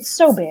big. It's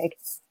so big.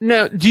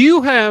 Now, do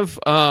you have,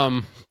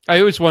 I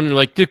always wonder,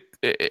 like,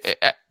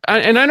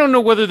 and I don't know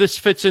whether this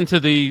fits into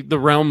the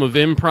realm of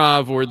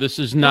improv or this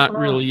is not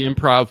really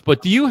improv,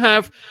 but do you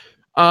have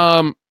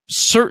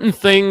certain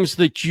things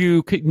that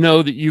you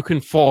know that you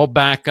can fall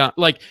back on?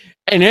 Like,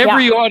 in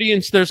every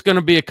audience, there's going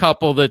to be a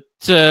couple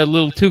that's a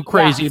little too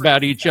crazy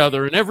about each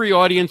other. In every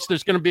audience,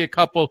 there's going to be a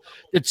couple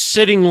that's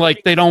sitting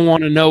like they don't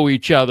want to know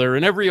each other.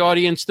 In every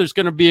audience, there's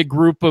going to be a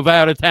group of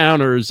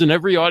out-of-towners. In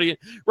every audience,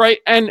 right?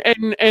 And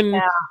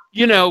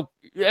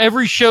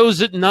every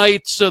show's at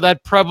night, so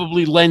that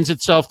probably lends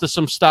itself to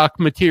some stock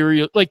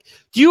material. Like,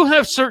 do you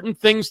have certain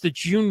things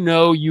that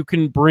you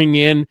can bring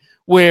in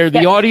where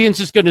the audience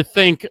is going to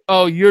think,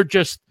 oh, you're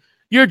just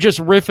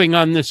riffing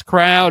on this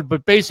crowd,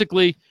 but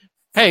basically,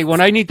 hey,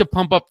 when I need to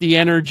pump up the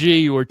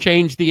energy or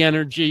change the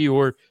energy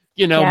or,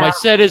 my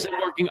set isn't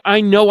working,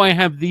 I know I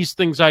have these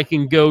things I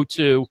can go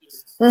to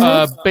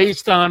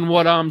based on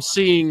what I'm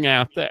seeing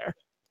out there.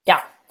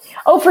 Yeah.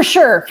 Oh, for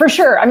sure. For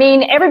sure. I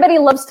mean, everybody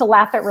loves to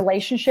laugh at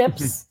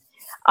relationships.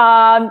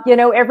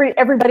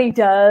 Everybody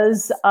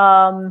does.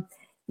 I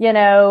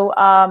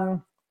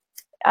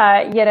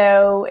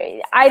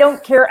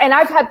don't care. And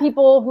I've had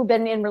people who've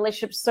been in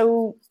relationships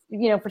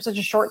for such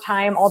a short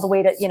time, all the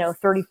way to,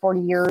 30, 40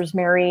 years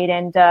married.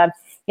 And,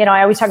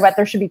 I always talk about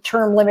there should be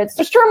term limits.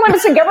 There's term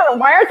limits in government.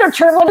 Why aren't there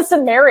term limits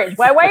in marriage?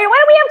 Why do we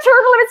have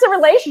term limits in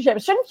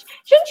relationships? Shouldn't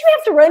you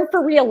have to run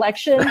for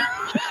re-election?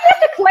 Shouldn't you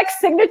have to collect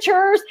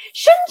signatures?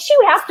 Shouldn't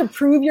you have to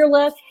prove your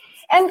love?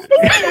 And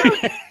things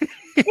like,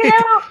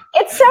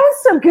 it sounds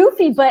so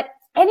goofy, but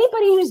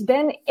anybody who's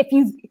been,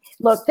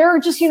 there are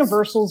just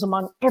universals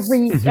among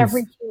every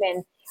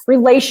human.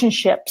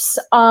 Relationships,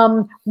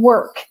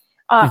 work,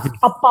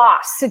 a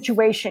boss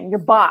situation, your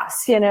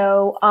boss,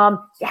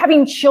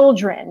 having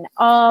children,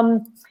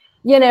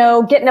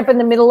 getting up in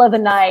the middle of the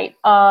night,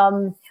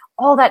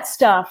 all that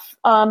stuff.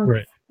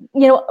 Right.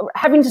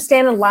 Having to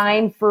stand in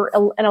line for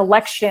an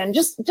election,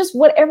 just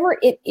whatever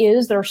it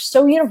is, they're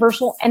so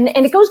universal. And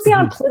it goes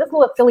beyond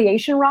political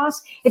affiliation,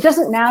 Ross. It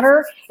doesn't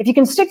matter. If you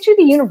can stick to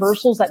the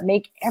universals that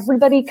make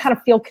everybody kind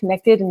of feel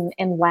connected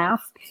and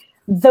laugh,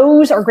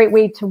 those are a great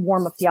way to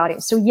warm up the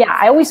audience. So yeah,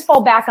 I always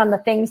fall back on the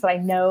things that I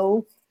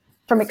know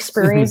from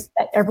experience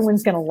that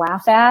everyone's going to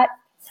laugh at.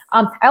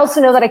 I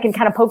also know that I can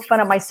kind of poke fun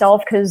at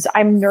myself because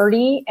I'm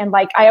nerdy. And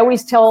like, I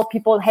always tell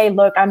people, hey,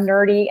 look, I'm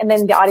nerdy. And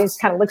then the audience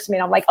kind of looks at me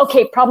and I'm like,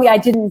 okay, probably I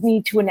didn't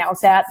need to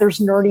announce that. There's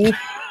nerdy,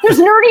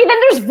 then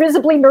there's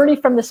visibly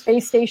nerdy from the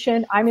space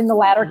station. I'm in the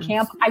latter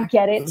camp. I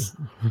get it.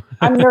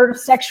 I'm nerd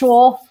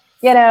sexual,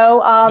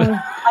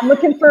 I'm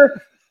looking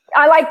for,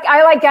 I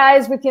like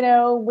guys with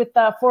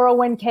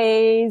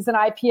 401ks and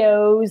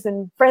IPOs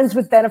and friends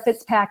with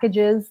benefits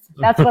packages.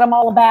 That's what I'm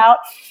all about.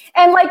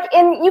 And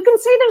you can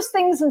say those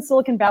things in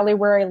Silicon Valley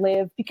where I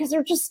live because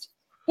they're just,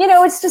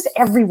 it's just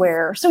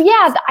everywhere. So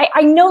yeah,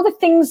 I know the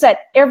things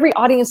that every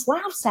audience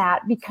laughs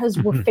at because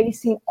we're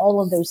facing all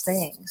of those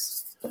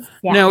things.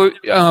 Yeah. Now,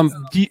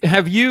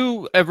 have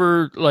you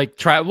ever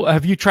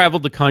have you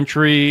traveled the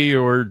country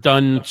or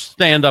done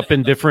stand up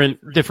in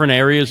different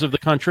areas of the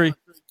country?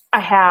 I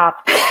have.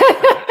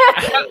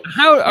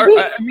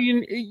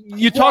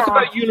 You talk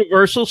about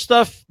universal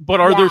stuff, but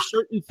are there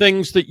certain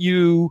things that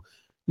you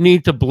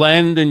need to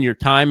blend in your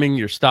timing,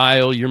 your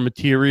style, your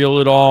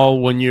material at all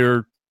when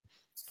you're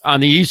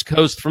on the East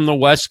Coast from the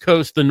West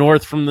Coast, the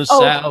North from the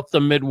South, the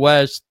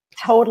Midwest?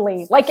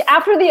 Totally. Like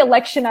after the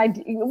election,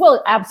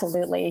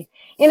 absolutely.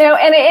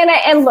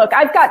 And look,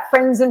 I've got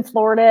friends in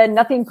Florida,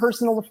 nothing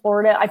personal to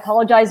Florida. I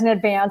apologize in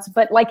advance,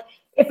 but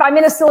if I'm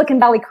in a Silicon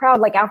Valley crowd,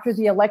 like after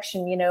the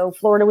election,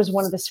 Florida was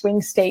one of the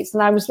swing states.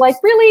 And I was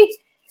like, really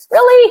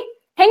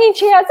hanging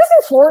chads?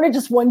 Isn't Florida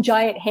just one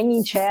giant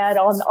hanging chad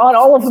on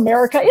all of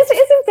America?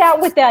 Isn't that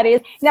what that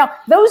is? Now,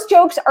 those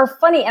jokes are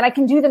funny and I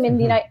can do them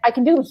I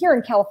can do them here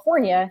in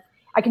California.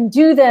 I can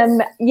do them,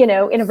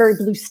 in a very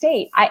blue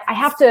state. I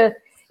have to,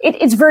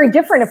 it's very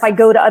different if I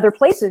go to other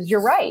places.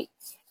 You're right.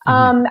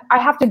 I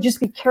have to just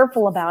be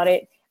careful about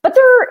it. But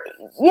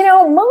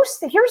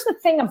here's the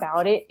thing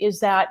about it is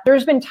that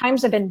there's been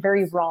times I've been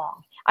very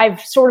wrong. I've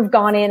sort of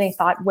gone in and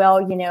thought,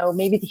 well,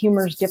 maybe the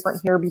humor is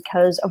different here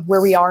because of where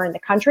we are in the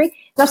country.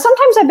 Now,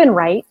 sometimes I've been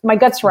right. My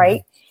gut's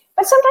right.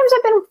 But sometimes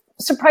I've been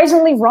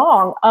surprisingly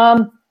wrong.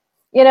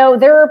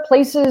 There are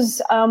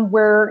places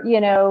where,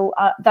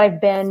 that I've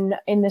been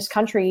in this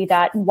country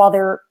that while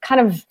they're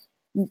kind of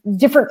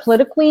different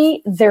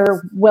politically,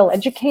 they're well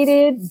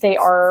educated. They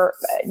are,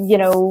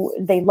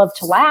 they love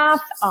to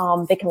laugh.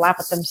 They can laugh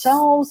at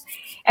themselves.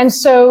 And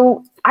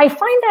so I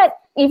find that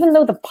even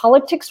though the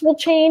politics will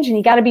change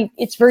and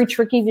it's very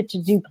tricky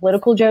to do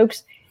political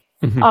jokes.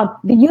 The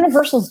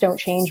universals don't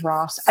change,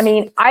 Ross. I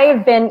mean, I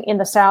have been in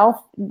the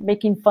South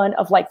making fun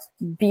of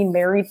being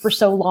married for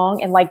so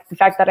long and the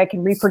fact that I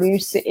can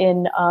reproduce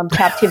in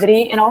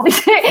captivity and all these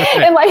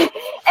and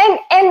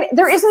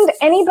there isn't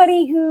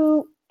anybody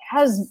who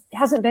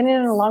hasn't been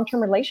in a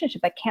long-term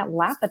relationship that can't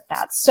laugh at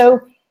that.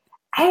 So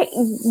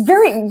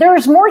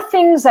there's more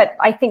things that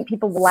I think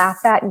people will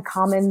laugh at in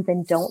common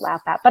than don't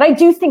laugh at. But I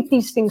do think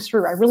these things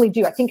through. I really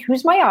do. I think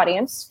who's my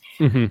audience?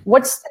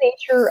 What's the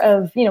nature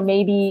of,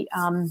 maybe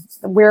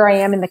where I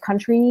am in the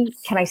country?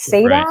 Can I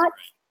say that?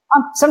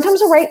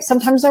 Sometimes I'm right,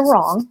 sometimes I'm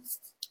wrong.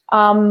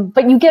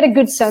 But you get a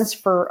good sense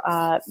for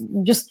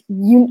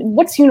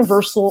what's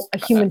universal, a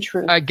human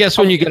truth. I guess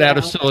when you get out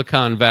of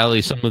Silicon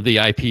Valley, some of the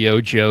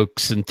IPO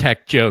jokes and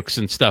tech jokes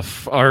and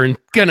stuff aren't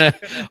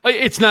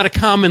it's not a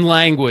common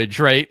language,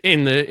 right?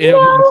 Amongst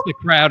the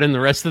crowd and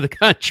the rest of the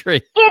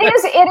country. It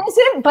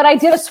isn't, but I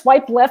did a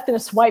swipe left and a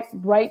swipe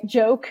right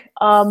joke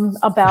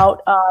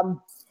about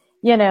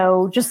and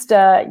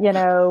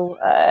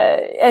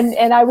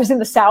I was in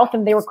the South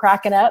and they were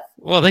cracking up.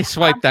 Well, they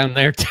swipe down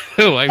there too.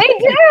 They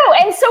do.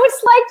 And so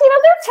it's they're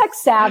tech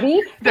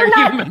savvy. They're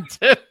human too.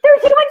 They're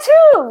human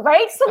too,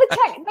 right? So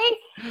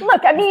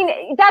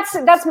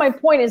that's my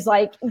point is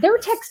they're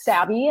tech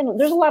savvy and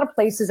there's a lot of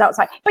places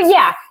outside. But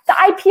yeah, the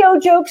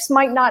IPO jokes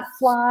might not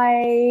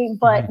fly,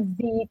 but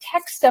the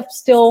tech stuff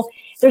still,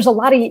 there's a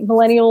lot of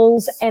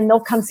millennials and they'll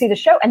come see the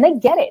show and they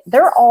get it.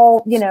 They're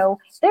all, they're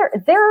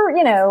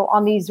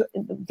on these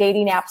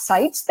dating app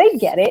sites. They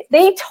get it.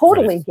 They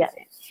totally get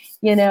it.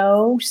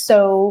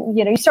 So,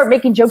 you start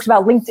making jokes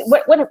about LinkedIn.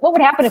 What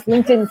would happen if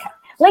LinkedIn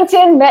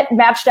met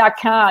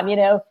Match.com,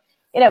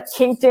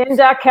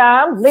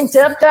 KinkedIn.com,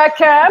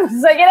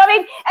 LinkedUp.com. So,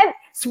 and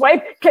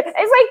Swipe. It's like,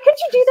 could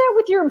you do that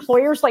with your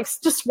employers? Like,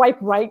 just swipe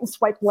right and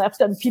swipe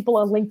left on people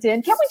on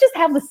LinkedIn. Can't we just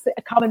have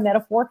a common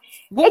metaphor?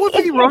 What would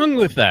be wrong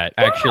with that,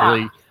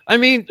 actually? Yeah. I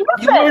mean,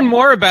 you learn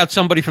more about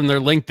somebody from their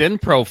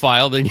LinkedIn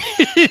profile than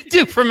you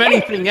do from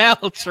anything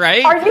else,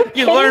 right? Are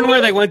you learn where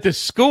they went to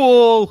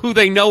school, who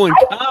they know in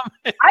common.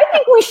 I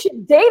think we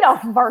should date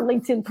off of our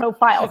LinkedIn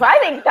profiles. I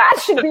think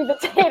that should be the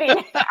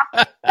dating.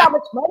 How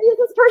much money is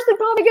this person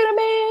probably going to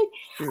make?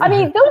 I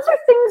mean, those are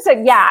things that,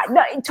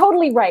 no,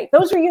 totally right.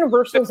 Those are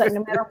universals that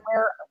no matter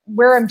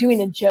where I'm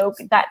doing a joke,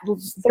 that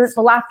the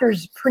laughter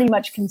is pretty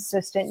much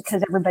consistent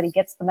because everybody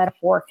gets the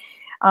metaphor.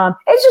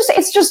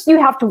 It's just you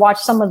have to watch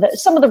some of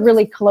the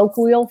really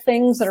colloquial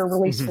things that are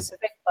really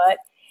specific, but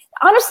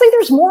honestly,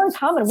 there's more in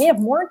common. We have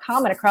more in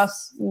common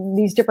across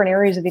these different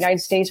areas of the United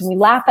States, and we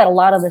laugh at a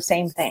lot of the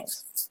same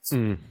things.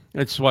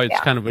 That's why it's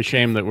kind of a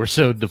shame that we're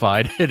so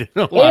divided.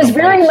 It is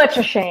very much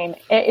a shame.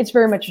 It's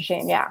very much a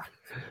shame. Yeah.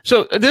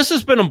 So this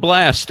has been a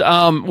blast.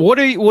 What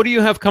do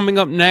you have coming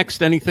up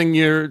next? Anything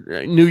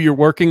you're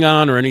working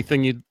on, or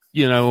anything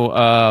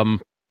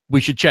we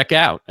should check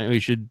out? And we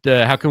should.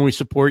 How can we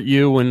support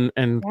you and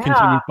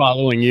continue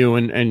following you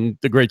and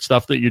the great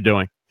stuff that you're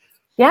doing?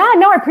 Yeah,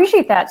 no, I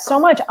appreciate that so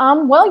much.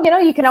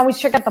 Well, you can always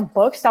check out the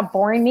book. Stop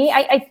boring me.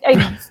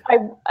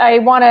 I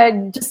want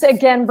to just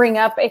again bring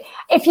up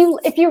if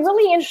you're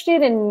really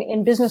interested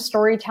in business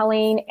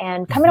storytelling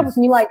and coming up with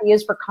new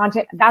ideas for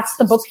content, that's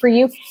the book for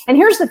you. And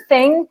here's the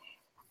thing.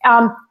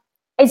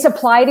 It's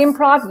applied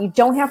improv. You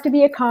don't have to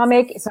be a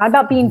comic. It's not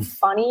about being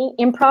funny.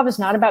 Improv is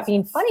not about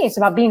being funny. It's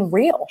about being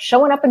real,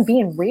 showing up and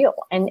being real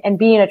and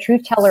being a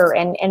truth teller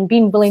and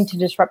being willing to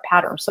disrupt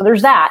patterns. So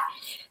there's that.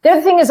 The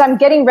other thing is I'm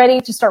getting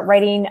ready to start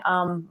writing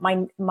or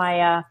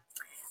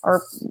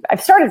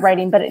I've started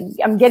writing, but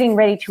I'm getting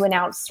ready to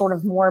announce sort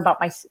of more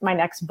about my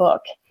next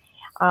book.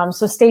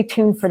 So stay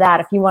tuned for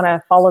that. If you want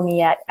to follow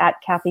me at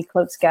Kathy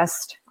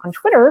Klotz-Guest on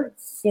Twitter,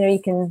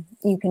 you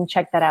can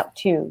check that out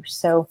too.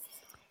 So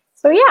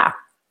yeah.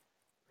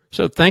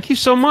 So thank you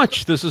so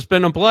much. This has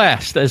been a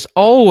blast, as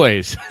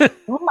always.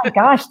 Oh, my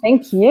gosh.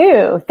 Thank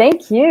you.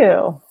 Thank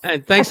you.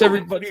 And thanks,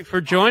 everybody,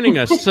 for joining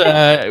us.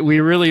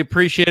 We really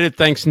appreciate it.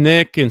 Thanks,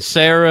 Nick and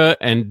Sarah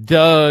and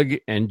Doug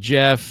and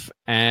Jeff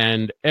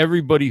and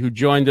everybody who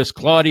joined us.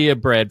 Claudia,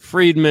 Brad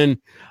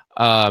Friedman,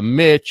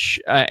 Mitch,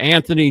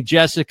 Anthony,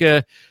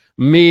 Jessica,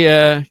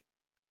 Mia,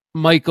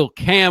 Michael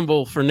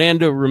Campbell,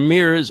 Fernando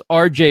Ramirez,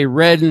 RJ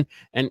Redden,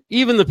 and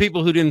even the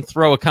people who didn't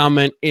throw a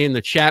comment in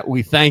the chat,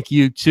 we thank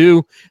you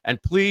too.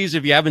 And please,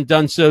 if you haven't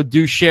done so,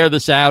 do share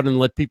this out and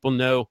let people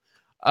know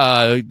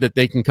that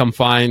they can come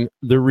find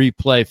the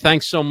replay.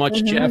 Thanks so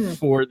much, Jeff,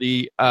 for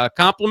the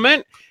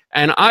compliment.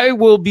 And I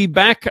will be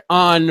back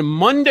on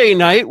Monday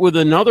night with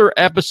another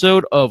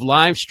episode of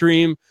Live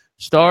Stream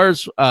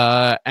Stars.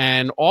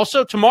 And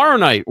also tomorrow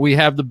night, we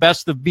have the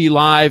Best of Be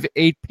Live,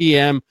 8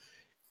 p.m.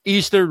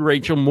 Eastern.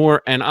 Rachel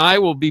Moore and I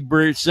will be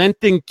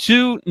presenting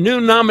 2 new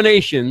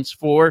nominations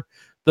for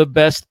the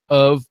Best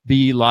of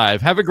Be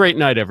Live. Have a great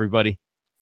night, everybody.